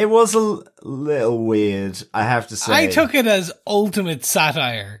 It was a little weird, I have to say. I took it as ultimate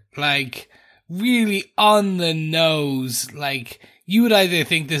satire. Like, really on the nose. Like, you would either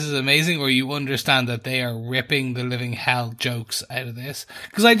think this is amazing or you understand that they are ripping the living hell jokes out of this.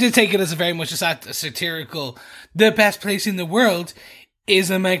 Because I did take it as very much a satirical, the best place in the world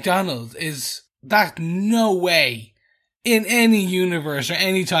is a McDonald's. Is that no way in any universe or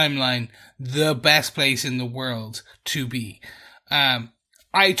any timeline the best place in the world to be?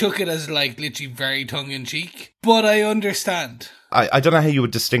 I took it as like literally very tongue in cheek, but I understand. I don't know how you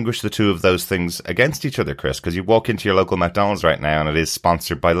would distinguish the two of those things against each other, Chris, because you walk into your local McDonald's right now and it is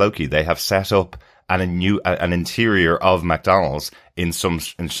sponsored by Loki. They have set up an interior of McDonald's in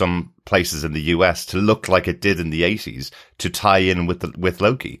some places in the US to look like it did in the 80s to tie in with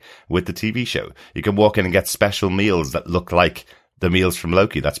Loki, with the TV show. You can walk in and get special meals that look like the meals from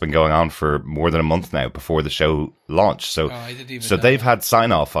Loki. That's been going on for more than a month now before the show launched. So they've had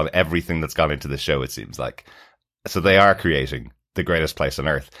sign off on everything that's gone into the show, it seems like. So they are creating the greatest place on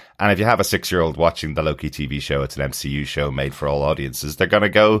earth. And if you have a 6-year-old watching the Loki TV show, it's an MCU show made for all audiences, they're going to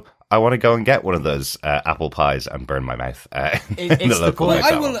go, I want to go and get one of those apple pies and burn my mouth. In the local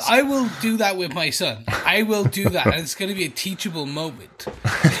McDonald's. I will do that with my son. I will do that, and it's going to be a teachable moment.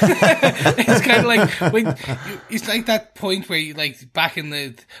 It's kind of like it's like that point where you like back in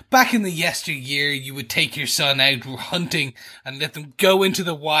the yesteryear, you would take your son out hunting and let them go into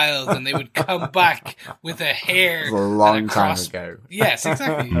the wild, and they would come back with a hare. A long time ago. Yes,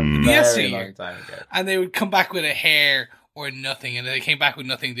 exactly. Yesteryear, long time ago. And they would come back with a hare or nothing, and if they came back with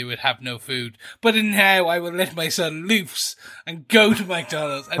nothing, they would have no food. But now I will let my son loose and go to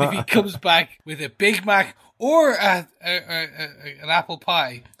McDonald's, and if he comes back with a Big Mac or an apple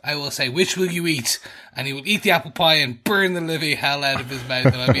pie, I will say, which will you eat? And he will eat the apple pie and burn the living hell out of his mouth.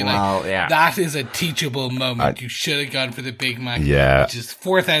 And I'll be that is a teachable moment. You should have gone for the Big Mac, which is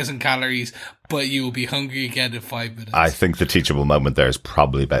 4,000 calories, but you will be hungry again in 5 minutes. I think the teachable moment there is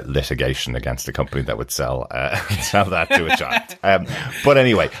probably about litigation against a company that would sell that to a child. But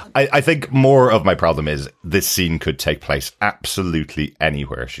anyway, I think more of my problem is this scene could take place absolutely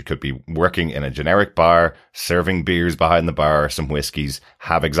anywhere. She could be working in a generic bar, serving beers behind the bar, some whiskeys,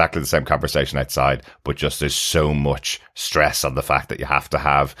 have exactly the same conversation outside, but just there's so much stress on the fact that you have to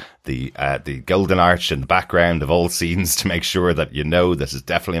have the golden arch in the background of all scenes to make sure that this is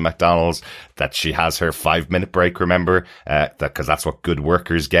definitely a McDonald's, that she has her 5-minute break, remember, because that's what good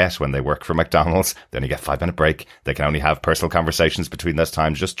workers get when they work for McDonald's. They only get 5-minute break. They can only have personal conversations between those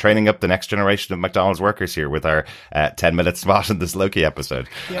times, just training up the next generation of McDonald's workers here with our 10-minute spot in this Loki episode.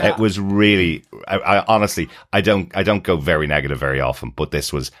 Yeah. It was really, I honestly, I don't go very negative very often, but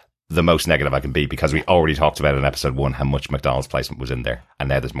this was the most negative I can be, because we already talked about in episode 1 how much McDonald's placement was in there, and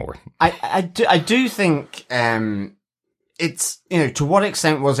now there's more. I do think it's, to what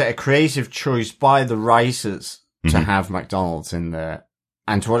extent was it a creative choice by the writers to have McDonald's in there,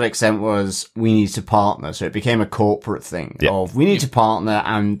 and to what extent was we need to partner, so it became a corporate thing of we need to partner,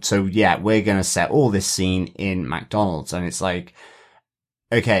 and so we're going to set all this scene in McDonald's, and it's like,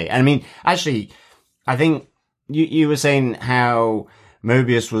 okay. And I mean, actually, I think you were saying how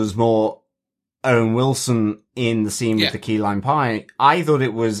Mobius was more Owen Wilson in the scene with the key lime pie. I thought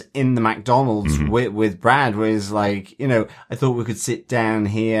it was in the McDonald's with Brad, where it's like, I thought we could sit down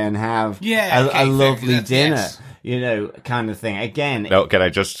here and have a lovely dinner, kind of thing. Again. No, can I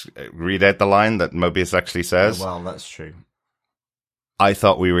just read out the line that Mobius actually says? Well, that's true. I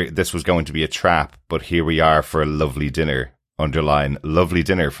thought this was going to be a trap, but here we are for a lovely dinner. Underline lovely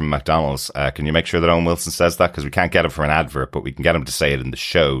dinner from McDonald's. Can you make sure that Owen Wilson says that? Because we can't get him for an advert, but we can get him to say it in the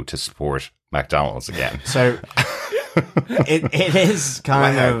show to support McDonald's again. So it is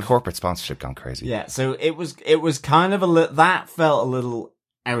kind of corporate sponsorship gone crazy. Yeah. So it was kind of that felt a little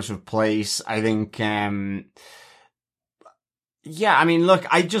out of place. I think. Yeah, I mean, look,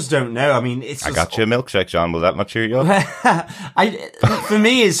 I just don't know. I mean, it's just... I got you a milkshake, John. Will that not cheer you up? For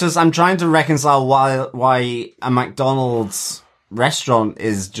me, it's just, I'm trying to reconcile why a McDonald's restaurant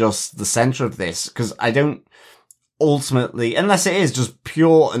is just the center of this. Because ultimately, unless it is just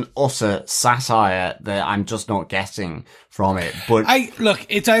pure and utter satire that I'm just not getting from it. But look,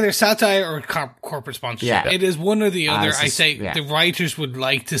 it's either satire or corporate sponsorship. Yeah. It is one or the other. I say the writers would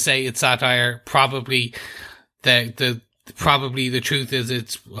like to say it's satire. Probably the truth is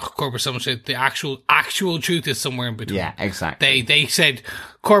it's corporate sponsorship. The actual truth is somewhere in between. Yeah, exactly. They said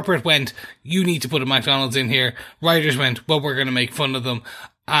corporate went, you need to put a McDonald's in here. Writers went, well, we're going to make fun of them.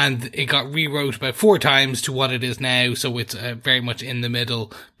 And it got rewrote about 4 times to what it is now. So it's very much in the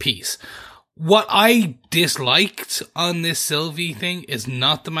middle piece. What I disliked on this Sylvie thing is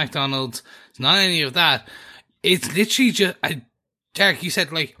not the McDonald's. It's not any of that. It's literally just, Derek, you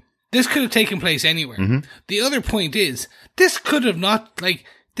said, like, this could have taken place anywhere. Mm-hmm. The other point is, this could have not, like,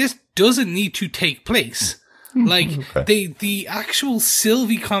 this doesn't need to take place. Like, okay. the actual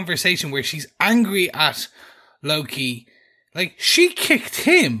Sylvie conversation where she's angry at Loki, like, she kicked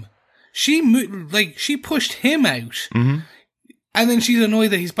him. She pushed him out. Mm-hmm. And then she's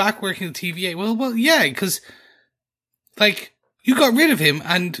annoyed that he's back working at the TVA. Well, yeah, because, like, you got rid of him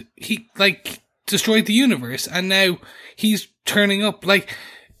and he, like, destroyed the universe and now he's turning up. Like,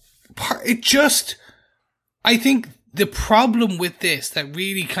 I think the problem with this, that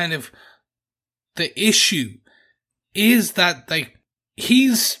really kind of, the issue is that, like,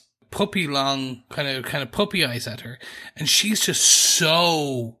 he's puppy long, kind of puppy eyes at her, and she's just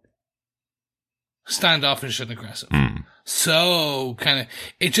so standoffish and aggressive. So kind of,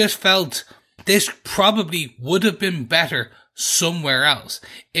 it just felt, this probably would have been better somewhere else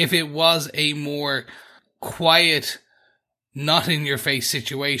if it was a more quiet, not in your face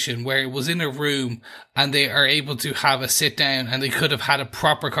situation where it was in a room and they are able to have a sit down and they could have had a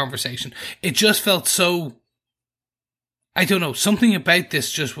proper conversation. It just felt so, I don't know, something about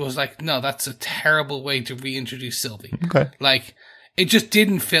this just was like, no, that's a terrible way to reintroduce Sylvie. Okay. Like, it just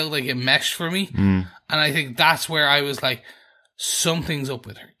didn't feel like it meshed for me. And I think that's where I was like, something's up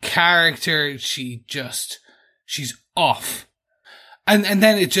with her character. She's off. And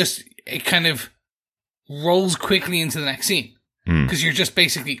then it kind of rolls quickly into the next scene. Because you're just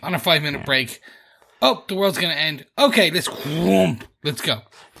basically on a 5-minute break. Oh, the world's going to end. Okay, let's go.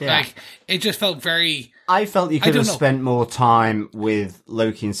 Yeah. Like, it just felt very... I felt you could have spent more time with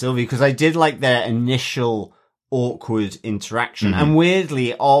Loki and Sylvie, because I did like their initial awkward interaction. And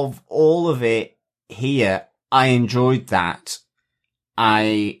weirdly, of all of it here, I enjoyed that.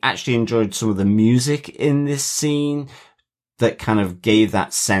 I actually enjoyed some of the music in this scene that kind of gave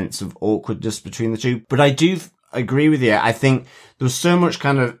that sense of awkwardness between the two. But I do agree with you. I think there was so much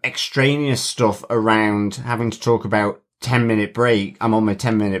kind of extraneous stuff around having to talk about 10-minute break. I'm on my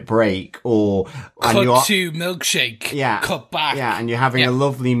 10-minute break, or cut to milkshake. Yeah, cut back. Yeah, and you're having a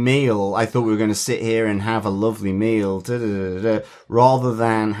lovely meal. I thought we were going to sit here and have a lovely meal, rather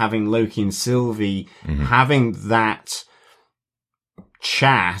than having Loki and Sylvie having that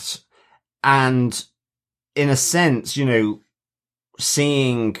chat, and in a sense, you know,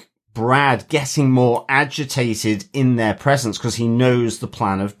 seeing Brad getting more agitated in their presence because he knows the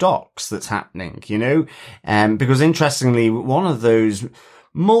plan of Doc's that's happening, you know? Because interestingly, one of those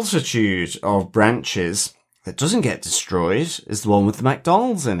multitude of branches that doesn't get destroyed is the one with the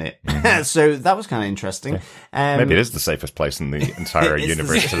McDonald's in it. So that was kind of interesting. Maybe it is the safest place in the entire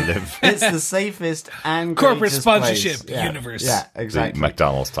universe to live. It's the safest and corporate sponsorship universe. Yeah, exactly. The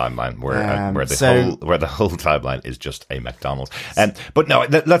McDonald's timeline, where the whole timeline is just a McDonald's. But no,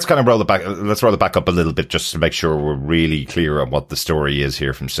 let's kind of roll it back. Let's roll it back up a little bit just to make sure we're really clear on what the story is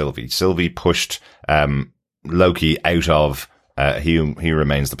here from Sylvie. Sylvie pushed Loki out of. He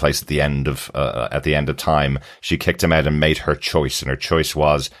remains the place at the end of time. She kicked him out and made her choice, and her choice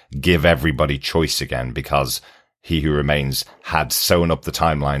was give everybody choice again, because He Who Remains had sewn up the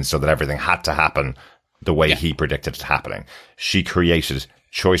timeline so that everything had to happen the way he predicted it happening. She created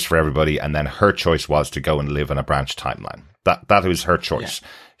choice for everybody, and then her choice was to go and live in a branch timeline. That was her choice. Yeah.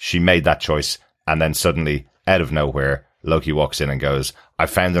 She made that choice, and then suddenly, out of nowhere, Loki walks in and goes, I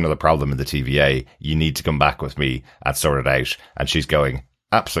found another problem in the TVA. You need to come back with me and sort it out. And she's going,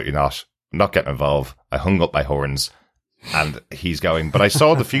 absolutely not. I'm not getting involved. I hung up my horns. And he's going, but I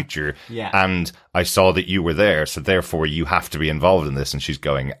saw the future and I saw that you were there. So therefore you have to be involved in this. And she's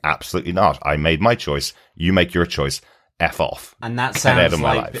going, absolutely not. I made my choice. You make your choice. F off. And that sounds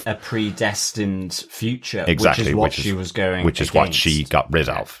like a predestined future, exactly, which is what she was going Which is what she got rid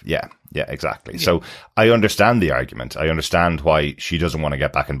of. Yeah, exactly. Yeah. So I understand the argument. I understand why she doesn't want to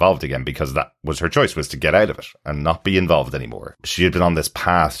get back involved again, because that was her choice, was to get out of it and not be involved anymore. She had been on this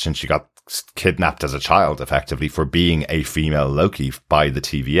path since she got kidnapped as a child, effectively, for being a female Loki by the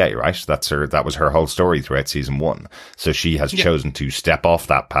TVA, right? That was her whole story throughout season 1. So she has chosen to step off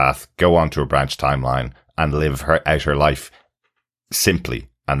that path, go onto a branch timeline, and live out her life simply.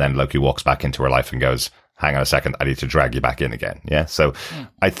 And then Loki walks back into her life and goes, hang on a second, I need to drag you back in again. Yeah. So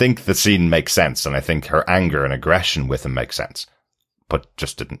I think the scene makes sense. And I think her anger and aggression with him makes sense. But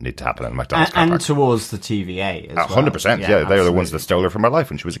just didn't need to happen in McDonald's car park. And towards the TVA as well. 100%. Yeah, they're the ones that stole her from her life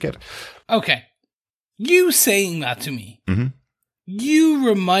when she was a kid. Okay. You saying that to me, you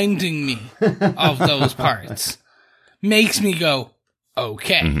reminding me of those parts, makes me go,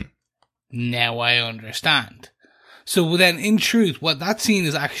 okay, now I understand. So then, in truth, what that scene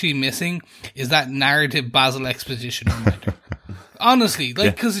is actually missing is that narrative Basil exposition reminder. Honestly,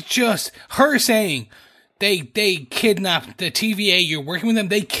 because it's just her saying, they kidnapped the TVA, you're working with them,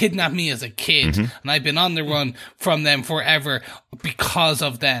 they kidnapped me as a kid, and I've been on the run from them forever because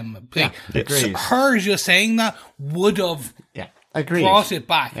of them. So her just saying that would have brought it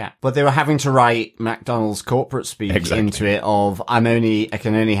back. Yeah, but they were having to write McDonald's corporate speak into it of, I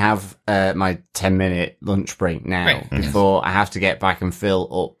can only have my 10-minute lunch break now before I have to get back and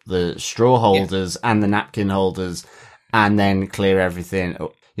fill up the straw holders and the napkin holders and then clear everything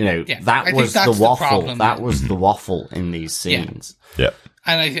up. You know, that was the waffle. That was the waffle in these scenes. Yeah.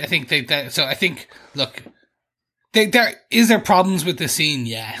 And I think so I think, look, is there problems with the scene?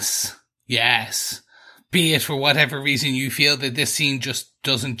 Yes. Be it for whatever reason you feel that this scene just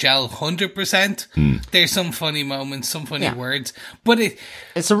doesn't gel 100%. There's some funny moments, some funny words, but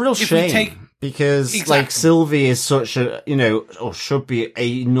it's a real shame because like Sylvie is such a, or should be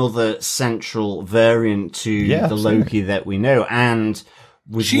another central variant to the Loki that we know. And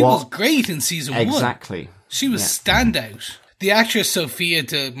she was great in season 1. Exactly. She was standout. The actress Sophia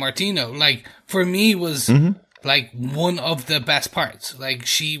Di Martino, for me was one of the best parts.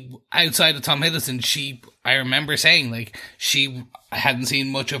 She, outside of Tom Hiddleston, I remember saying, I hadn't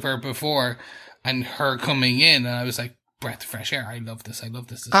seen much of her before, and her coming in, and I was like, breath of fresh air. I love this.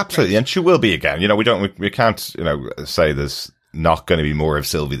 Absolutely. And she will be again. We can't, say there's not going to be more of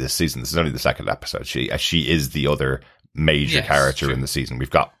Sylvie this season. This is only the second episode. She is the other major character in the season. We've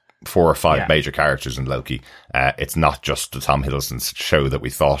got 4 or 5 major characters in Loki. It's not just the Tom Hiddleston show that we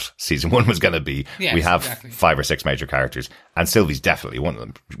thought season 1 was going to be. Yes, we have 5 or 6 major characters, and Sylvie's definitely one of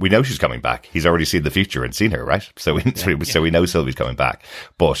them. We know she's coming back. He's already seen the future and seen her, right? So we know Sylvie's coming back.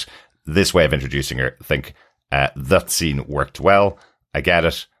 But this way of introducing her, I think that scene worked well. I get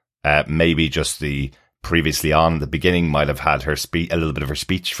it. Maybe just the previously on the beginning might have had her a little bit of her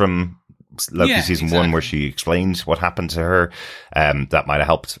speech from Loki season 1 where she explained what happened to her. That might have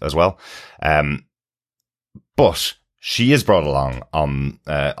helped as well. But she is brought along on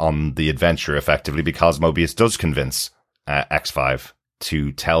the adventure effectively because Mobius does convince X5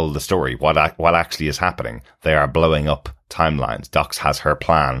 to tell the story. What actually is happening? They are blowing up timelines. Dox has her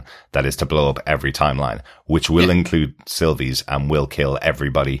plan that is to blow up every timeline, which will include Sylvie's and will kill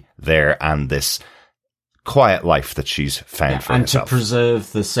everybody there and this quiet life that she's found for herself. And to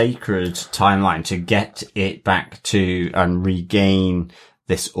preserve the sacred timeline, to get it back to and regain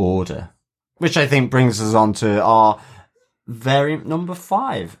this order. Which I think brings us on to our variant number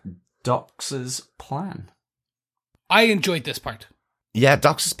 5, Dox's plan. I enjoyed this part. Yeah,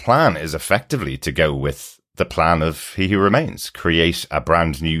 Dox's plan is effectively to go with the plan of He Who Remains. Create a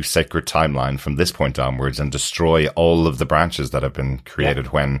brand new sacred timeline from this point onwards and destroy all of the branches that have been created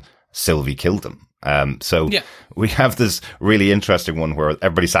when Sylvie killed them. We have this really interesting one where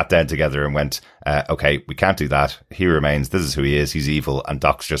everybody sat down together and went, okay, we can't do that. He remains. This is who he is. He's evil. And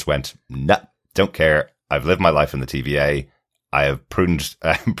Dox just went, no, don't care. I've lived my life in the TVA. I have pruned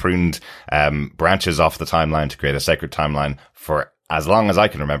branches off the timeline to create a sacred timeline for as long as I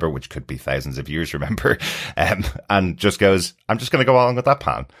can remember, which could be thousands of years, remember, and just goes, I'm just going to go along with that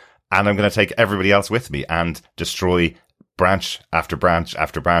plan. And I'm going to take everybody else with me and destroy branch after branch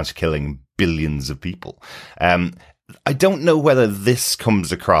after branch, killing billions of people. I don't know whether this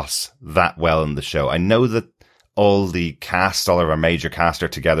comes across that well in the show. I know that all of our major cast are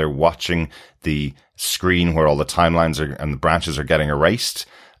together watching the screen where all the timelines and the branches are getting erased,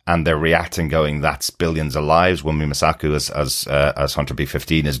 and they're reacting going, that's billions of lives. Wunmi Masaku as Hunter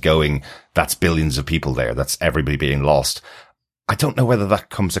B-15 is going, that's billions of people there. That's everybody being lost. I don't know whether that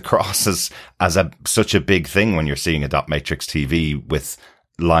comes across as such a big thing when you're seeing a dot matrix TV with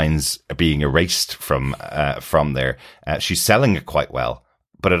lines being erased from there. She's selling it quite well,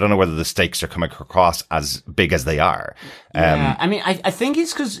 but I don't know whether the stakes are coming across as big as they are. I mean, I think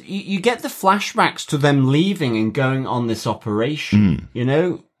it's because you get the flashbacks to them leaving and going on this operation,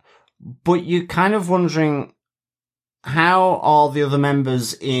 but you're kind of wondering, how are the other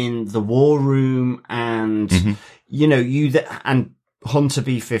members in the war room and, and Hunter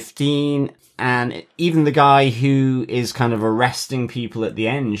B-15 and even the guy who is kind of arresting people at the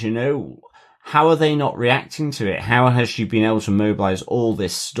end, how are they not reacting to it? How has she been able to mobilize all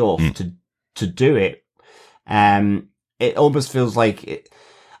this stuff to do it? It almost feels like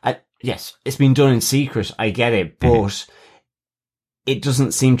yes, it's been done in secret. I get it, but it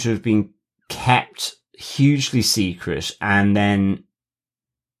doesn't seem to have been kept hugely secret, and then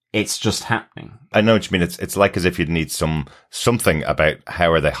it's just happening. I know what you mean. It's like as if you'd need something about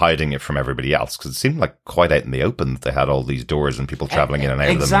how are they hiding it from everybody else, because it seemed like quite out in the open that they had all these doors and people traveling in and out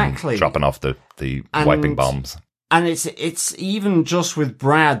of them and dropping off the wiping bombs. And it's even just with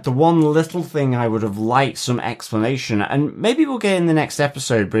Brad, the one little thing I would have liked some explanation, and maybe we'll get in the next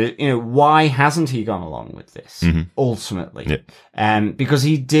episode, but, why hasn't he gone along with this, ultimately? Yeah. Because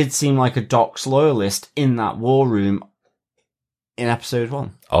he did seem like a Doc's loyalist in that war room in episode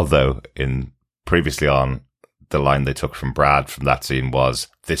 1. Although, previously on, the line they took from Brad from that scene was,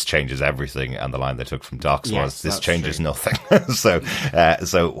 "This changes everything," and the line they took from Doc's was, "This changes nothing." So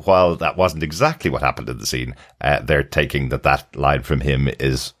while that wasn't exactly what happened in the scene, they're taking that line from him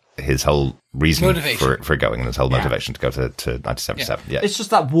is his whole reason for going, and his whole motivation to go to 1977. Yeah. It's just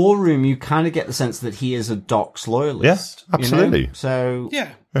that war room, you kind of get the sense that he is a Doc's loyalist. Yeah, absolutely. So,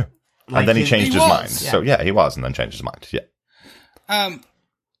 yeah. Like, and then he changed his mind. Yeah. So, he was, and then changed his mind. Yeah. I'm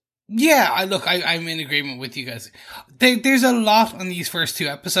in agreement with you guys. There's a lot on these first 2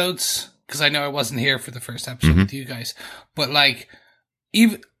 episodes, because I know I wasn't here for the first episode with you guys, but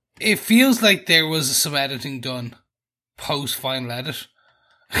even it feels like there was some editing done post final edit,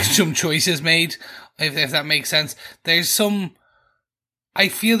 some choices made, if that makes sense. I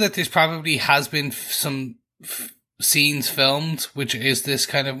feel that there's probably has been some scenes filmed, which is this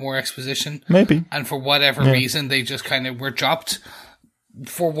kind of more exposition, maybe, and for whatever reason they just kind of were dropped.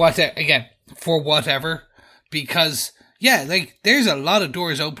 For whatever, because there's a lot of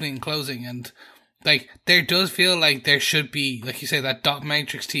doors opening and closing, and there does feel like there should be, like you say, that dot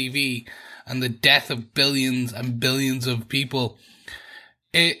matrix TV and the death of billions and billions of people.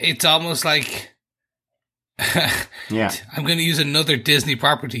 It's almost like I'm going to use another Disney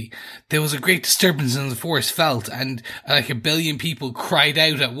property. There was a great disturbance in the force felt, and like 1 billion people cried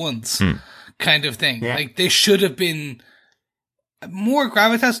out at once, kind of thing. There should have been more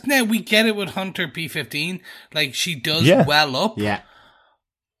gravitas. Now, we get it with Hunter B-15. She does well up. Yeah.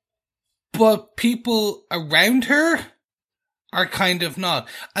 But people around her are kind of not.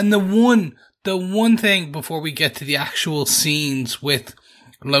 And the one thing before we get to the actual scenes with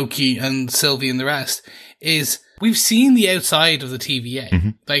Loki and Sylvie and the rest is we've seen the outside of the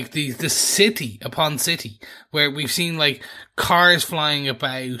TVA. The city upon city, where we've seen cars flying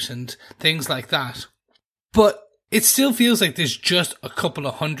about and things like that. But it still feels like there's just a couple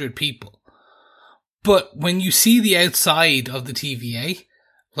of 100 people. But when you see the outside of the TVA,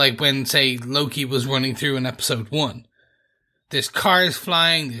 like when, say, Loki was running through in episode 1, there's cars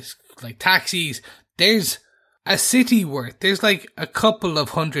flying, there's taxis, there's a city worth, there's a couple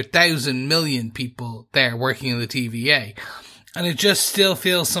of 100,000 million people there working in the TVA. And it just still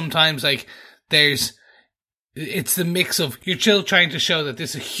feels sometimes like it's the mix of, you're still trying to show that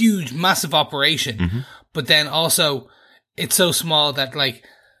this is a huge, massive operation, but then also it's so small that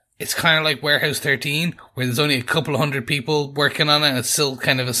it's kind of like Warehouse 13, where there's only a couple of 100 people working on it, and it's still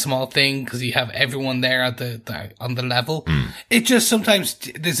kind of a small thing because you have everyone there at on the level. It just sometimes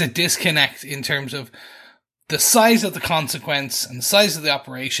there's a disconnect in terms of the size of the consequence and the size of the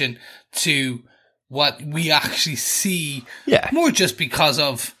operation to what we actually see. Yeah, more just because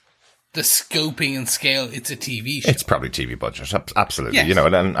of the scoping and scale. It's a TV show. It's probably TV budget, absolutely. Yes.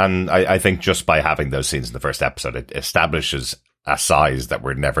 And I think just by having those scenes in the first episode, it establishes a size that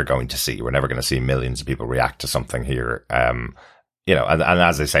we're never going to see. We're never going to see millions of people react to something here. And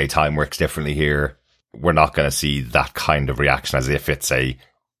as I say, time works differently here. We're not going to see that kind of reaction as if it's a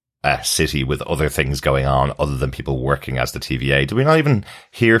city with other things going on other than people working as the TVA. Do we not even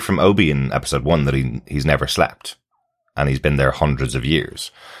hear from Obi in episode 1 that he's never slept and he's been there hundreds of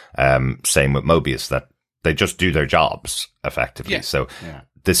years? Same with Mobius, that they just do their jobs effectively. Yeah. So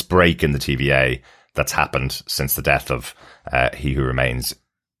this break in the TVA that's happened since the death of He Who Remains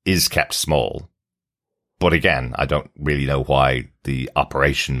is kept small. But again, I don't really know why the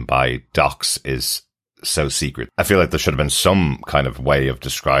operation by Docs is so secret. I feel like there should have been some kind of way of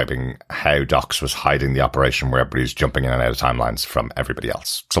describing how Docs was hiding the operation where everybody's jumping in and out of timelines from everybody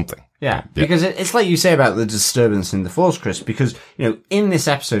else. Something. Yeah, because it's like you say about the disturbance in the Force, Chris, because, in this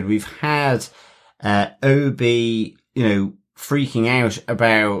episode, we've had Obi, freaking out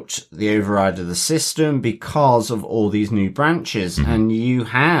about the override of the system because of all these new branches, and you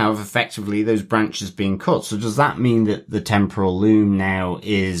have effectively those branches being cut. So does that mean that the temporal loom now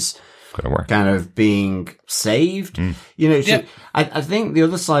is kind of being saved. You know, so I think the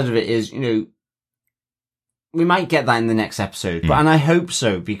other side of it is, you know, we might get that in the next episode, and I hope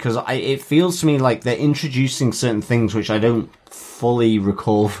so, because it feels to me like they're introducing certain things which I don't fully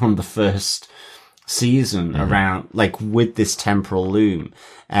recall from the first season around, like, with this temporal loom.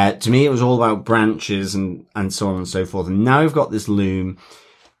 To me, it was all about branches and so on and so forth. And now we've got this loom,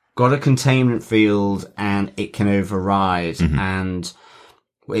 got a containment field, and it can override, and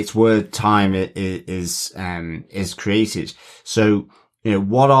it's where time is created. So, you know,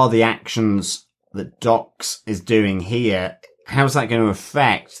 what are the actions that Docs is doing here? How's that going to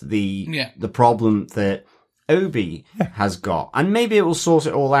affect the problem that Obi has got? And maybe it will sort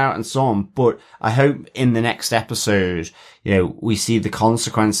it all out and so on, but I hope in the next episode, you know, we see the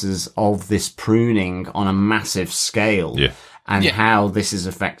consequences of this pruning on a massive scale, and how this is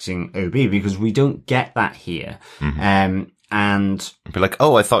affecting Obi, because we don't get that here. And be like,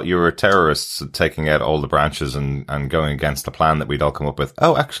 oh, I thought you were terrorists taking out all the branches and going against the plan that we'd all come up with.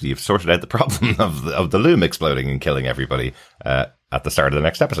 Oh, actually, you've sorted out the problem of the loom exploding and killing everybody at the start of the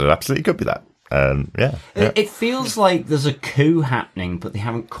next episode. It absolutely could be that. It feels like there's a coup happening, but they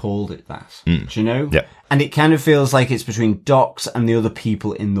haven't called it that. Do you know? Yeah. And it kind of feels like it's between Docs and the other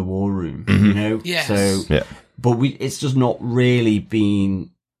people in the war room. You know? Yes. So, but it's just not really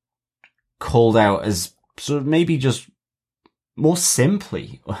been called out as sort of maybe just more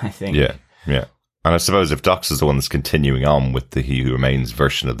simply, I think. Yeah. And I suppose if Docs is the one that's continuing on with the He Who Remains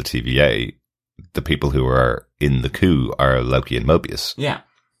version of the TVA, the people who are in the coup are Loki and Mobius. Yeah.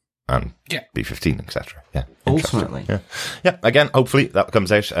 And B-15, etc. Yeah. Ultimately. Yeah. Again, hopefully that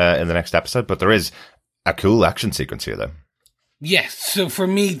comes out in the next episode, but there is a cool action sequence here, though. Yes. So for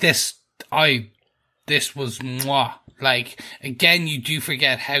me, this was mwah. Like, again, you do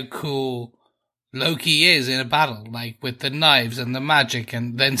forget how cool Loki is in a battle, like with the knives and the magic,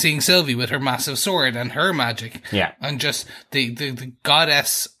 and then seeing Sylvie with her massive sword and her magic. Yeah. And just the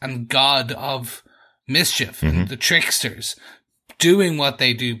goddess and god of mischief and the tricksters doing what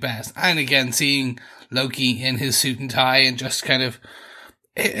they do best. And again, seeing Loki in his suit and tie and just kind of,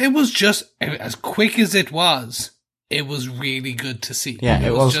 it was just, as quick as it was really good to see. Yeah,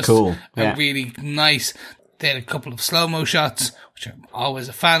 it was just cool. A really nice. They had a couple of slow-mo shots, which I'm always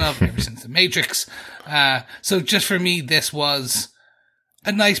a fan of ever since The Matrix. So just for me, this was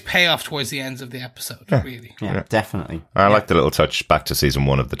a nice payoff towards the ends of the episode, really. Yeah, definitely. I like the little touch back to season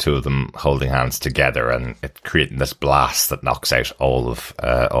 1 of the two of them holding hands together and it creating this blast that knocks out all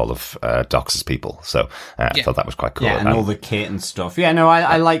of Docs' people. So I thought that was quite cool. Yeah, and all the kit and stuff. Yeah, no,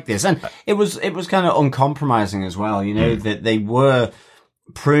 I like this. And it was kind of uncompromising as well, you know, that they were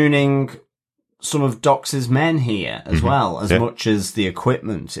pruning some of Docs' men here as well, as much as the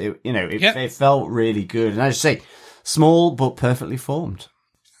equipment. It felt really good. And as you say, small but perfectly formed.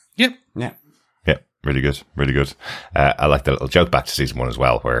 Yep. Yeah. Yeah, really good. Really good. I like the little joke back to season 1 as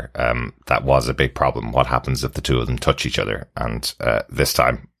well, where that was a big problem. What happens if the two of them touch each other? And this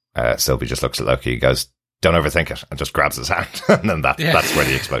time, Sylvie just looks at Loki and goes, don't overthink it, and just grabs his hand. And then that's where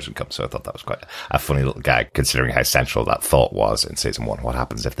the explosion comes. So I thought that was quite a funny little gag, considering how central that thought was in season 1. What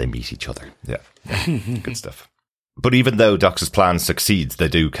happens if they meet each other? Yeah. Good stuff. But even though Docs' plan succeeds, they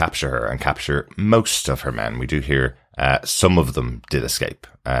do capture her and capture most of her men. We do hear some of them did escape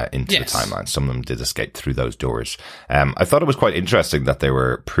into the timeline. Some of them did escape through those doors. I thought it was quite interesting that they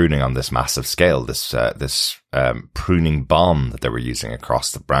were pruning on this massive scale, this pruning bomb that they were using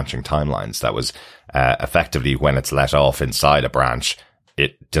across the branching timelines. That was effectively, when it's let off inside a branch,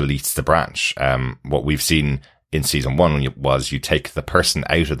 it deletes the branch. What we've seen in season 1 was you take the person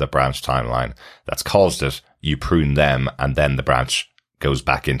out of the branch timeline that's caused it, you prune them, and then the branch goes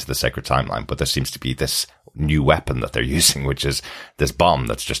back into the sacred timeline. But there seems to be this new weapon that they're using, which is this bomb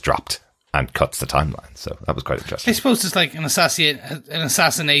that's just dropped and cuts the timeline. So that was quite interesting. I suppose it's like an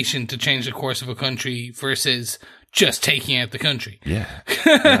assassination to change the course of a country versus just taking out the country. Yeah.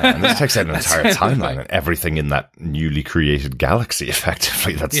 And this takes out an entire timeline and everything in that newly created galaxy,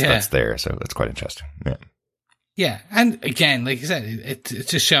 effectively, that's there. So that's quite interesting. Yeah. Yeah. And again, like you said,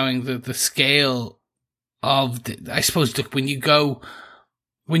 it's just showing the scale of I suppose, look, when you go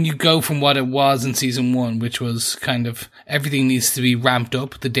from what it was in season 1, which was kind of everything needs to be ramped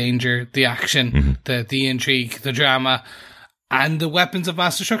up, the danger, the action, the intrigue, the drama, and the weapons of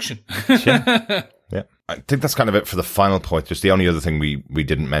mass destruction. Yeah. I think that's kind of it for the final point. Just the only other thing we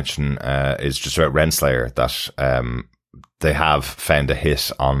didn't mention is just about Renslayer, that they have found a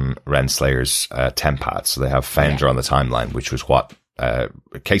hit on Renslayer's tempad. So they have found her on the timeline, which was what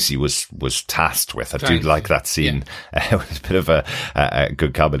Casey was tasked with. I do like that scene. It was a bit of a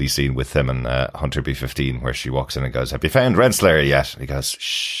good comedy scene with him and Hunter B-15, where she walks in and goes, "Have you found Renslayer yet?" And he goes,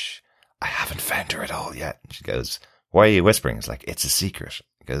 "Shh, I haven't found her at all yet. She goes, why are you whispering? It's like, it's a secret.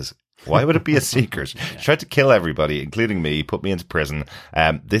 He goes, why would it be a secret? She tried to kill everybody, including me, put me into prison.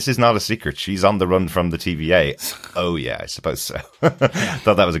 This is not a secret. She's on the run from the TVA. Oh, yeah, I suppose so.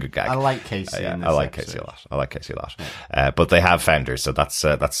 Thought that was a good gag. I like Casey. I like Casey a lot. But they have found her, so that's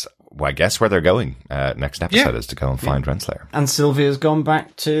well, I guess where they're going next episode is to go and find Renslayer. And Sylvia's gone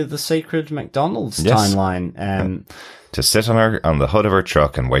back to the sacred McDonald's timeline. To sit on the hood of her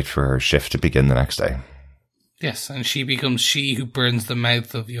truck and wait for her shift to begin the next day. Yes, and she becomes she who burns the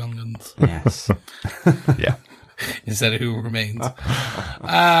mouth of young'uns. Yes. Yeah. Instead of who remains.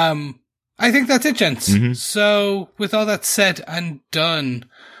 I think that's it, gents. Mm-hmm. So, with all that said and done,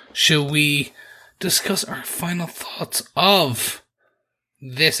 shall we discuss our final thoughts of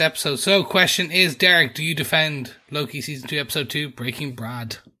this episode? So, question is, Derek, do you defend Loki Season 2, Episode 2, Breaking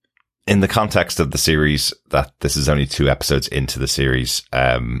Bad? In the context of the series, that this is only 2 episodes into the series,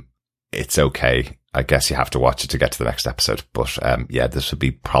 it's okay. I guess you have to watch it to get to the next episode. But this would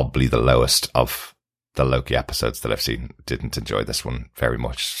be probably the lowest of the Loki episodes that I've seen. Didn't enjoy this one very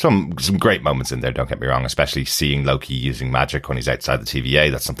much. Some great moments in there, don't get me wrong, especially seeing Loki using magic when he's outside the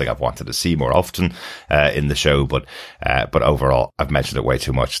TVA. That's something I've wanted to see more often in the show. But overall, I've mentioned it way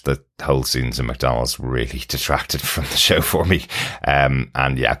too much. The whole scenes in McDonald's really detracted from the show for me.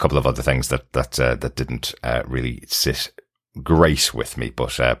 A couple of other things that didn't really sit great with me,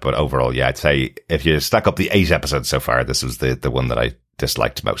 but overall, I'd say if you stack up the 8 episodes so far, this was the one that I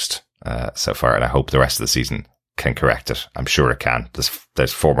disliked most so far, and I hope the rest of the season can correct it. I'm sure it can.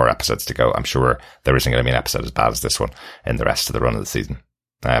 There's 4 more episodes to go. I'm sure there isn't going to be an episode as bad as this one in the rest of the run of the season.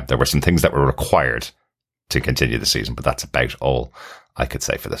 There were some things that were required to continue the season, but that's about all I could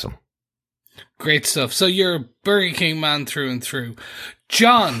say for this one. Great stuff. So you're a Burger King man through and through.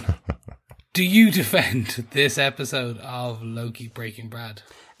 John, do you defend this episode of Loki Breaking Bad?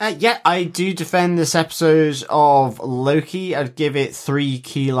 I do defend this episode of Loki. I'd give it 3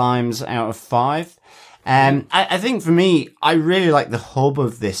 key limes out of 5. I think for me, I really like the hub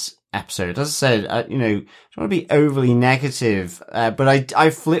of this episode. As I said, I don't want to be overly negative, but I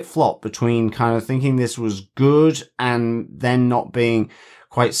flip-flop between kind of thinking this was good and then not being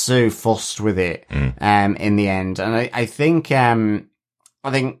quite so fussed with it in the end. And I think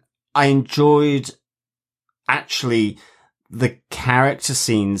I enjoyed actually the character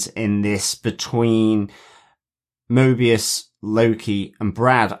scenes in this between Mobius, Loki and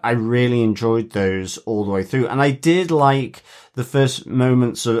Brad. I really enjoyed those all the way through. And I did like the first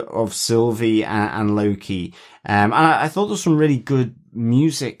moments of Sylvie and Loki. And I thought there was some really good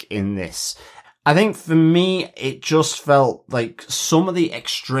music in this. I think for me, it just felt like some of the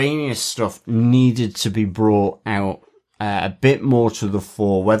extraneous stuff needed to be brought out a bit more to the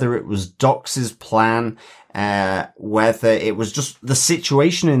fore, whether it was Dox's plan, whether it was just the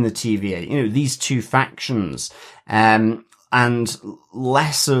situation in the TVA, these 2 factions, and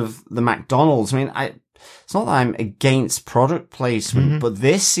less of the McDonald's. I mean, it's not that I'm against product placement, but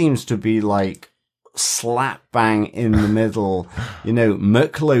this seems to be like slap bang in the middle,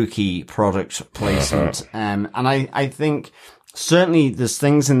 McLoki product placement. And I think certainly there's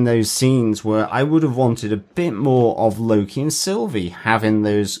things in those scenes where I would have wanted a bit more of Loki and Sylvie having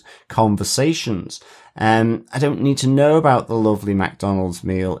those conversations. I don't need to know about the lovely McDonald's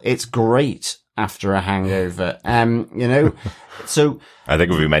meal. It's great after a hangover. So I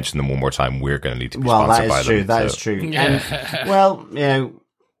think if we mention them one more time, we're going to need to be sponsored by them. That is true. Yeah.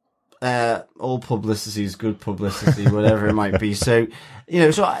 And, all publicity is good publicity, whatever it might be. So,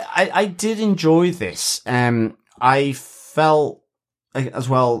 so I did enjoy this. I felt as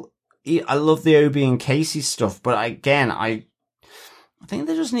well, I love the Obi and Casey stuff, but again, I think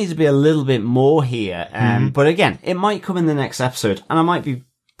there just needs to be a little bit more here. But again, it might come in the next episode and I might be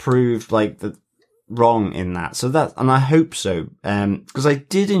proved wrong in that. And I hope so. Because I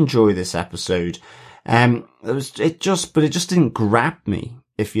did enjoy this episode. It just didn't grab me,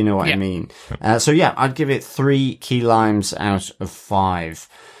 if you know what I mean. I'd give it 3 key limes out of 5.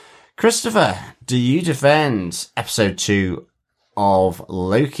 Christopher, do you defend episode 2 of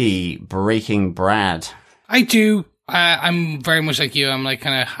Loki Breaking Bad? I do. I'm very much like you. I'm like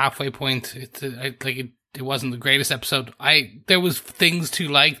kind of halfway point. It wasn't the greatest episode. There was things to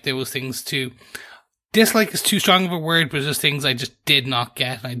like. There was things to dislike is too strong of a word, but just things I just did not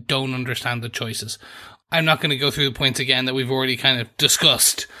get. And I don't understand the choices. I'm not going to go through the points again that we've already kind of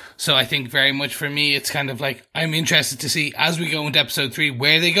discussed. So I think very much for me, it's kind of like, I'm interested to see as we go into episode 3,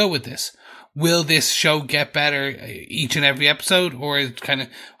 where they go with this. Will this show get better each and every episode? Or is kind of,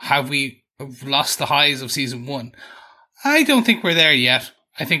 have we lost the highs of season 1? I don't think we're there yet.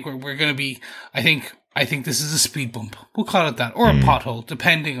 I think we're going to be, I think I think this is a speed bump. We'll call it that. Or a pothole,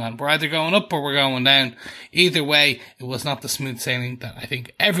 depending on. We're either going up or we're going down. Either way, it was not the smooth sailing that I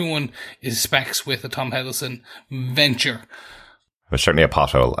think everyone expects with a Tom Hiddleston venture. It was certainly a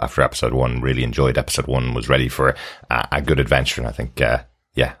pothole after episode 1. Really enjoyed episode 1. Was ready for a good adventure. And I think,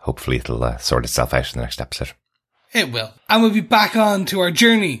 hopefully it'll sort itself out in the next episode. It will. And we'll be back on to our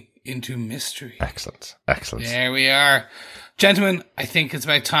journey into mystery. Excellent. There we are. Gentlemen, I think it's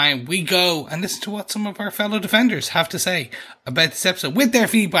about time we go and listen to what some of our fellow defenders have to say about this episode with their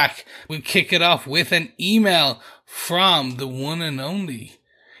feedback. We'll kick it off with an email from the one and only,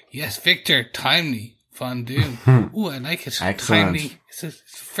 yes, Victor Timely Von Doom. Ooh, I like it. Excellent. Timely.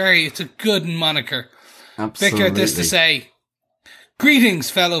 It's a good moniker. Absolutely. Victor, this to say,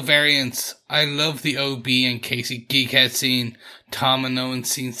 greetings, fellow variants. I love the OB and Casey Geekhead scene. Tom and Owen's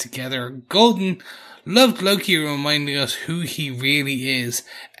scenes together are golden. Loved Loki reminding us who he really is.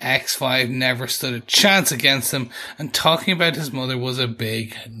 X5 never stood a chance against him, and talking about his mother was a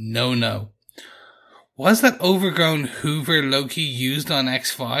big no-no. Was that overgrown Hoover Loki used on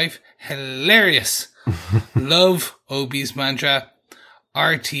X5? Hilarious. Love OB's mantra.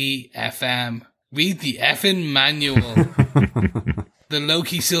 RTFM. Read the effing manual. The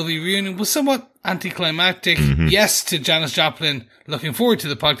Loki-Sylvie reunion was somewhat anticlimactic. Yes to Janis Joplin. Looking forward to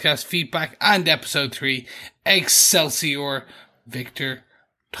the podcast feedback and episode 3. Excelsior. Victor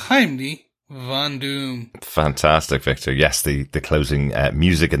Timely Von Doom. Fantastic, Victor. Yes, the closing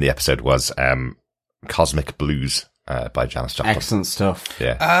music in the episode was Cosmic Blues by Janis Joplin. Excellent stuff.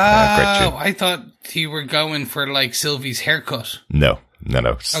 Yeah. Oh, great tune. I thought you were going for like Sylvie's haircut. No.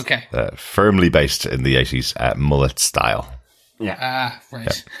 Okay. Firmly based in the 80s mullet style. Yeah. Right.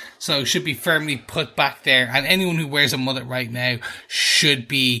 Yeah. So it should be firmly put back there. And anyone who wears a mullet right now should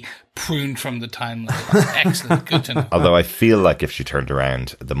be pruned from the timeline. Excellent. Good to know. Although I feel like if she turned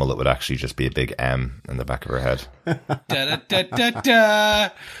around, the mullet would actually just be a big M in the back of her head. Da, da, da, da, da.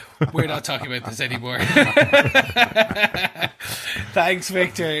 We're not talking about this anymore. Thanks,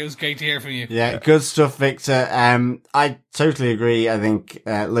 Victor. It was great to hear from you. Yeah, good stuff, Victor. I totally agree. I think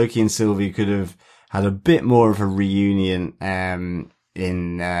Loki and Sylvie could have had a bit more of a reunion in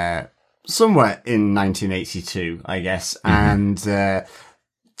somewhere in 1982, I guess. And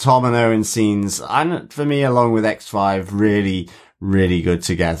Tom and Owen scenes, and for me, along with X5, really, really good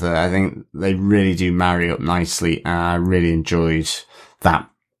together. I think they really do marry up nicely. And I really enjoyed that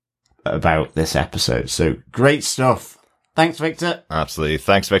about this episode. So great stuff. Thanks, Victor. Absolutely.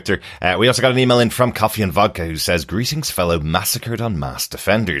 Thanks, Victor. We also got an email in from Coffee and Vodka who says, greetings, fellow massacred en masse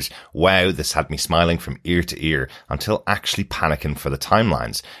defenders. Wow, this had me smiling from ear to ear until actually panicking for the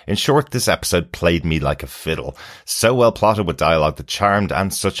timelines. In short, this episode played me like a fiddle. So well plotted with dialogue that charmed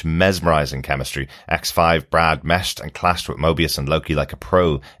and such mesmerizing chemistry. X5 Brad meshed and clashed with Mobius and Loki like a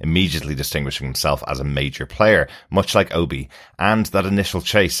pro, immediately distinguishing himself as a major player, much like Obi. And that initial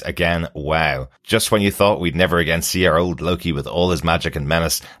chase, again, wow. Just when you thought we'd never again see our old Loki with all his magic and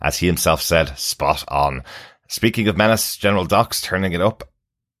menace, as he himself said, spot on. Speaking of menace, General Dox turning it up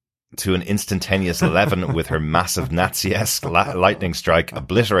to an instantaneous 11 with her massive Nazi-esque lightning strike,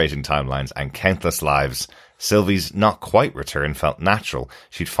 obliterating timelines and countless lives. Sylvie's not quite return felt natural.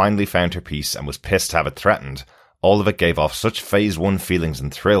 She'd finally found her peace and was pissed to have it threatened. All of it gave off such Phase 1 feelings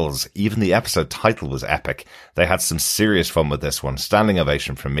and thrills. Even the episode title was epic. They had some serious fun with this one. Standing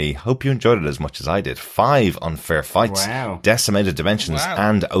ovation from me. Hope you enjoyed it as much as I did. 5 unfair fights. Wow. Decimated dimensions. Wow.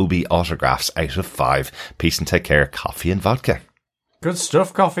 And OB autographs out of 5. Peace and take care. Coffee and vodka. Good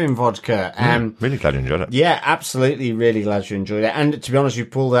stuff, Coffee and Vodka. Really glad you enjoyed it. Yeah, absolutely. Really glad you enjoyed it. And to be honest, you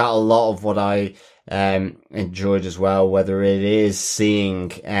pulled out a lot of what I enjoyed as well, whether it is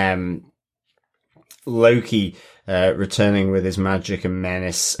seeing Loki returning with his magic and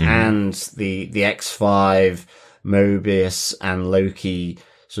menace, and the X5, Mobius and Loki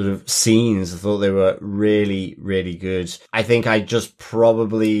sort of scenes. I thought they were really, really good. I think I just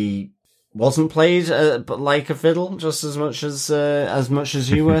probably wasn't played but like a fiddle just as much as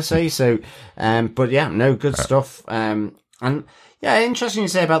you were, say. So but yeah, no, good stuff. And yeah, interesting you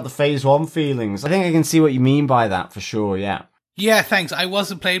say about the Phase 1 feelings. I think I can see what you mean by that for sure. Yeah, thanks. I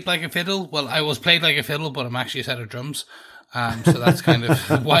wasn't played like a fiddle. Well, I was played like a fiddle, but I'm actually a set of drums. So that's kind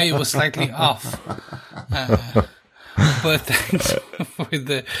of why it was slightly off. But thanks for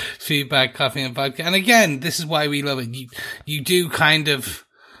the feedback, Coffee and Vodka. And again, this is why we love it. You do kind of,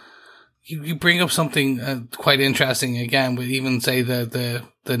 you bring up something quite interesting again, with even say the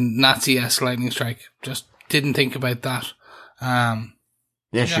Nazi-esque lightning strike. Just didn't think about that.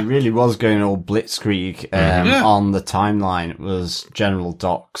 Yeah, she really was going all blitzkrieg on the timeline. It was General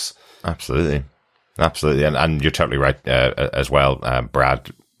Dox. Absolutely. And you're totally right as well.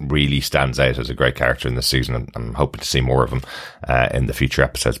 Brad really stands out as a great character in this season, and I'm hoping to see more of him in the future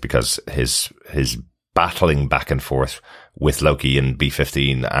episodes, because his battling back and forth with Loki in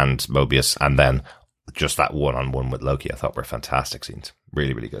B-15 and Mobius, and then just that one-on-one with Loki, I thought were fantastic scenes.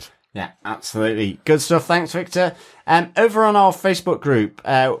 Really, really good. Yeah, absolutely. Good stuff. Thanks, Victor. Over on our Facebook group,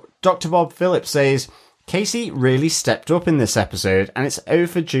 Dr. Bob Phillips says, Casey really stepped up in this episode, and it's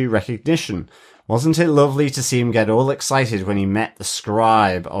overdue recognition. Wasn't it lovely to see him get all excited when he met the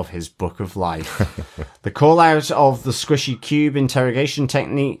scribe of his book of life? The call out of the squishy cube interrogation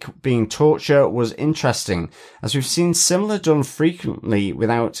technique being torture was interesting, as we've seen similar done frequently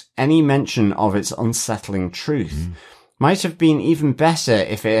without any mention of its unsettling truth. Might have been even better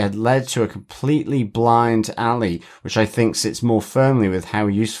if it had led to a completely blind alley, which I think sits more firmly with how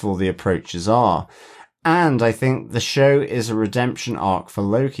useful the approaches are. And I think the show is a redemption arc for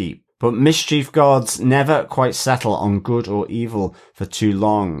Loki. But mischief gods never quite settle on good or evil for too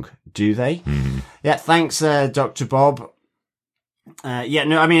long, do they? Yeah, thanks, Dr. Bob. I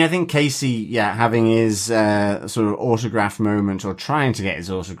think Casey, having his sort of autograph moment, or trying to get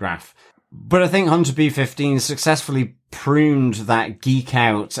his autograph. But I think Hunter B-15 successfully pruned that geek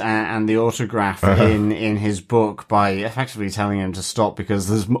out and the autograph in his book by effectively telling him to stop, because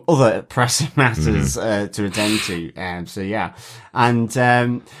there's other pressing matters to attend to. I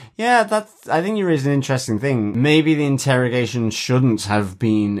think you raised an interesting thing. Maybe the interrogation shouldn't have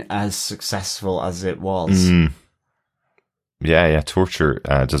been as successful as it was. Torture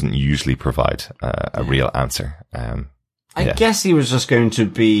doesn't usually provide a real answer. I guess he was just going to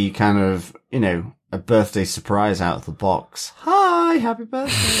be kind of, a birthday surprise out of the box. Hi, happy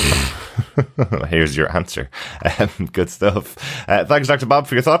birthday. Here's your answer. Good stuff. Thanks, Dr. Bob,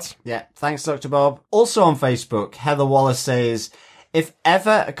 for your thoughts. Yeah, thanks, Dr. Bob. Also on Facebook, Heather Wallace says, if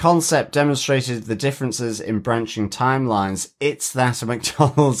ever a concept demonstrated the differences in branching timelines, it's that a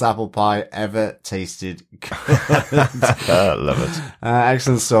McDonald's apple pie ever tasted good. Love it.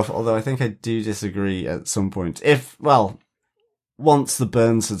 Excellent stuff. Although I think I do disagree at some point. Once the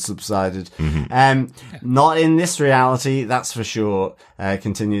burns had subsided. Not in this reality, that's for sure,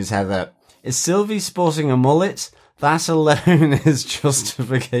 continues Heather. Is Sylvie sporting a mullet? That alone is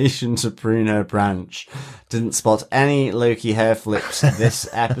justification to prune her branch. Didn't spot any Loki hair flips this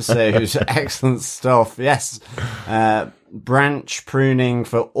episode. Excellent stuff. Yes. Branch pruning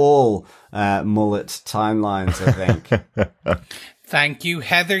for all mullet timelines, I think. Thank you,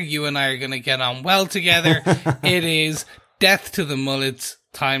 Heather. You and I are going to get on well together. It is death to the mullets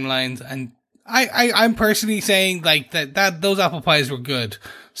timelines, and I'm personally saying like that those apple pies were good.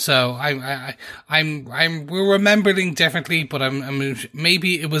 So we're remembering differently, but I'm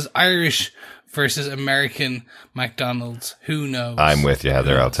maybe it was Irish versus American McDonald's. Who knows? I'm with you,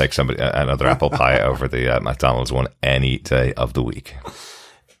 Heather. I'll take another apple pie over the McDonald's one any day of the week.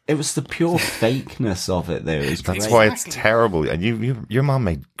 It was the pure fakeness of it, though. That's why it's terrible. And your mom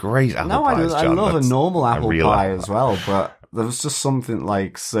made great apple pies, John. I love a normal apple pie as well, but there was just something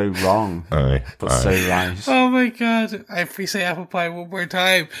like so wrong, so right. Oh my god! If we say apple pie one more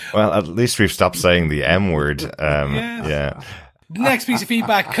time, well, at least we've stopped saying the M word. Yeah. The next piece of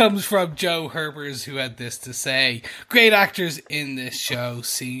feedback comes from Joe Herbers, who had this to say: "Great actors in this show.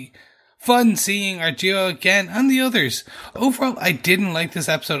 Fun seeing our duo again and the others. Overall, I didn't like this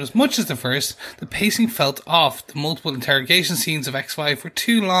episode as much as the first. The pacing felt off. The multiple interrogation scenes of X5 were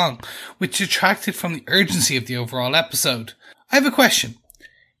too long, which detracted from the urgency of the overall episode. I have a question.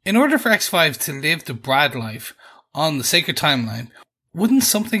 In order for X5 to live the Brad life on the sacred timeline, wouldn't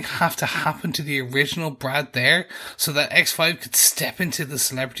something have to happen to the original Brad there so that X5 could step into the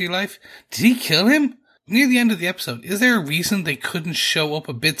celebrity life? Did he kill him? Near the end of the episode, is there a reason they couldn't show up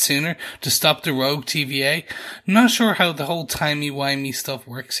a bit sooner to stop the rogue TVA? Not sure how the whole timey-wimey stuff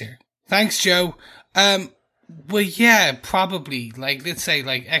works here. Thanks, Joe. Well, yeah, probably. Like, let's say,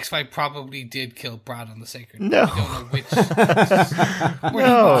 like, X5 probably did kill Brad on the Sacred. No. I don't know which.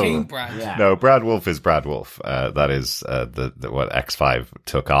 Where he became Brad. Yeah. No, Brad Wolf is Brad Wolf. That is what X5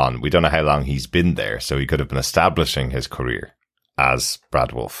 took on. We don't know how long he's been there, so he could have been establishing his career as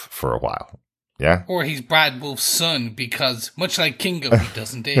Brad Wolf for a while. Yeah. Or he's Brad Wolf's son, because much like Kingo, he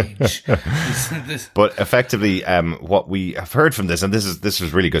doesn't age. But effectively, what we have heard from this, and this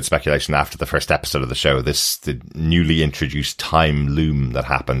was really good speculation after the first episode of the show, the newly introduced time loom that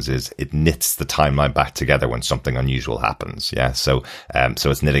happens is it knits the timeline back together when something unusual happens. Yeah. So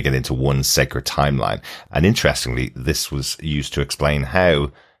it's knitting it into one sacred timeline. And interestingly, this was used to explain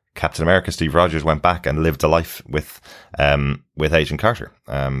how Captain America Steve Rogers went back and lived a life with Agent Carter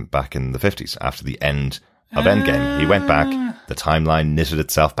back in the 50s after the end of Endgame. He went back the timeline knitted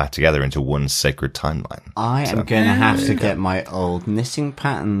itself back together into one sacred timeline. I am going to have to get my old knitting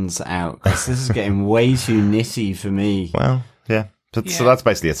patterns out, because this is getting way too knitty for me. Well, yeah. So that's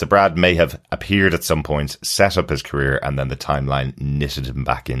basically it. So Brad may have appeared at some point, set up his career, and then the timeline knitted him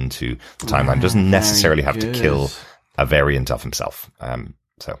back into the timeline. Doesn't necessarily have to kill a variant of himself.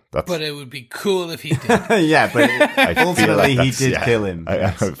 But it would be cool if he did. Yeah, but ultimately he did kill him. I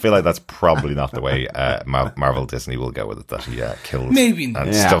feel like that's probably not the way Marvel Disney will go with it. That he killed, maybe not,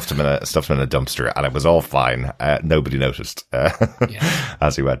 and stuffed him in a dumpster, and it was all fine. Nobody noticed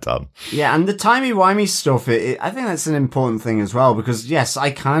as he went on. Yeah, and the timey-wimey stuff, I think that's an important thing as well, because yes,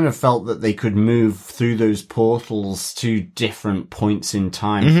 I kind of felt that they could move through those portals to different points in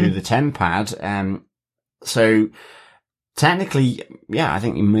time through the TemPad. So technically, yeah, I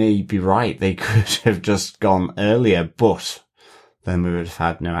think you may be right. They could have just gone earlier, but then we would have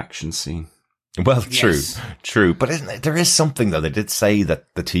had no action scene. Well, true. But there is something, though. They did say that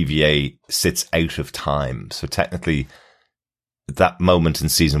the TVA sits out of time. So technically, that moment in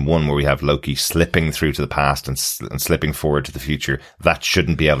season 1 where we have Loki slipping through to the past and slipping forward to the future, that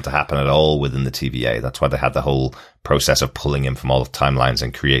shouldn't be able to happen at all within the TVA. That's why they had the whole process of pulling him from all the timelines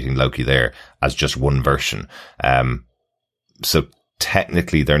and creating Loki there as just one version. So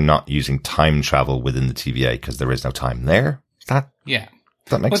technically, they're not using time travel within the TVA because there is no time there. That makes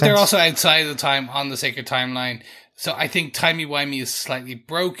sense? But they're also outside of the time on the sacred timeline. So I think timey-wimey is slightly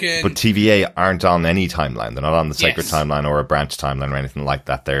broken. But TVA aren't on any timeline. They're not on the sacred timeline or a branch timeline or anything like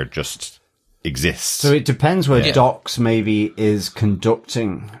that. They're just exist. So it depends where Docs maybe is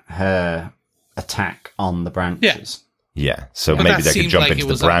conducting her attack on the branches. Yeah. So maybe they could jump into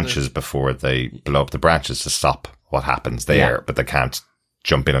the branches before they blow up the branches to stop what happens there, but they can't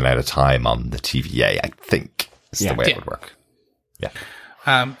jump in and out of time on the TVA, I think, is the way it would work. Yeah.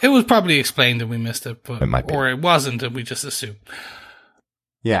 It was probably explained and we missed it, but, it might be. Or it wasn't and we just assumed.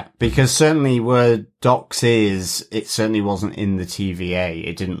 Yeah, because certainly where Docs is, it certainly wasn't in the TVA.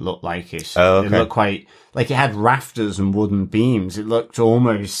 It didn't look like it. Oh, okay. It looked quite, like it had rafters and wooden beams. It looked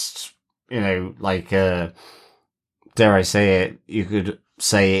almost, like, dare I say it, you could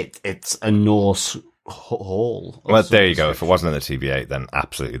say it's a Norse hall. Well, there you go. If it wasn't in the TVA, then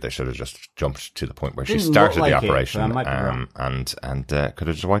absolutely they should have just jumped to the point where she started the operation and could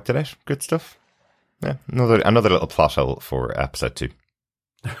have just wiped it out. Good stuff. Yeah, another little plot hole for episode 2.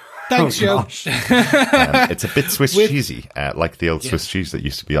 Thanks, Joe. It's a bit Swiss cheesy, like the old Swiss cheese that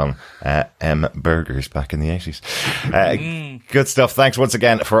used to be on burgers back in the 80s. Good stuff. Thanks once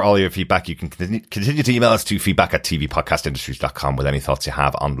again for all your feedback. You can continue to email us to feedback@tvpodcastindustries.com with any thoughts you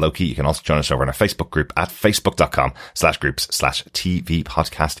have on Loki. You can also join us over in our Facebook group at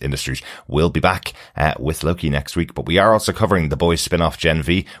facebook.com/groups/tvpodcastindustries. We'll be back with Loki next week, but we are also covering The Boys spin-off Gen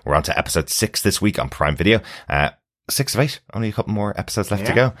V. We're on to episode 6 this week on Prime Video. 6 of 8, only a couple more episodes left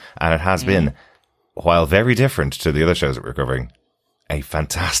to go. And it has been, while very different to the other shows that we're covering, a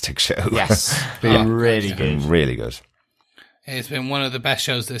fantastic show. Yes, been really good. Really good. It's been one of the best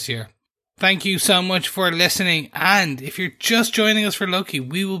shows this year. Thank you so much for listening. And if you're just joining us for Loki,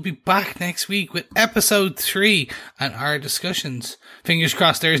 we will be back next week with episode 3 and our discussions. Fingers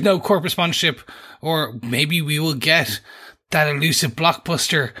crossed there is no corporate sponsorship, or maybe we will get that elusive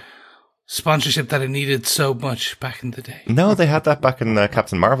blockbuster sponsorship that it needed so much back in the day. No, they had that back in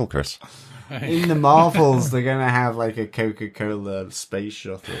Captain Marvel, Chris. In the Marvels, they're going to have like a Coca-Cola space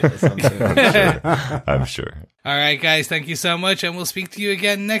shuttle or something. I'm sure. All right, guys, thank you so much, and we'll speak to you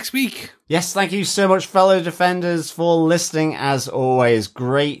again next week. Yes, thank you so much, fellow Defenders, for listening. As always,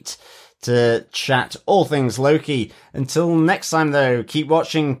 great to chat all things Loki. Until next time, though, keep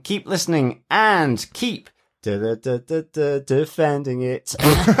watching, keep listening, and keep defending it.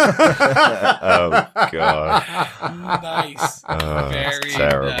 Oh God! Nice. Very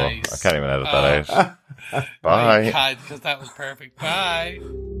terrible. nice. I can't even edit that out. Bye. God, because that was perfect. Bye.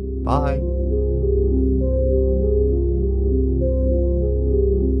 Bye.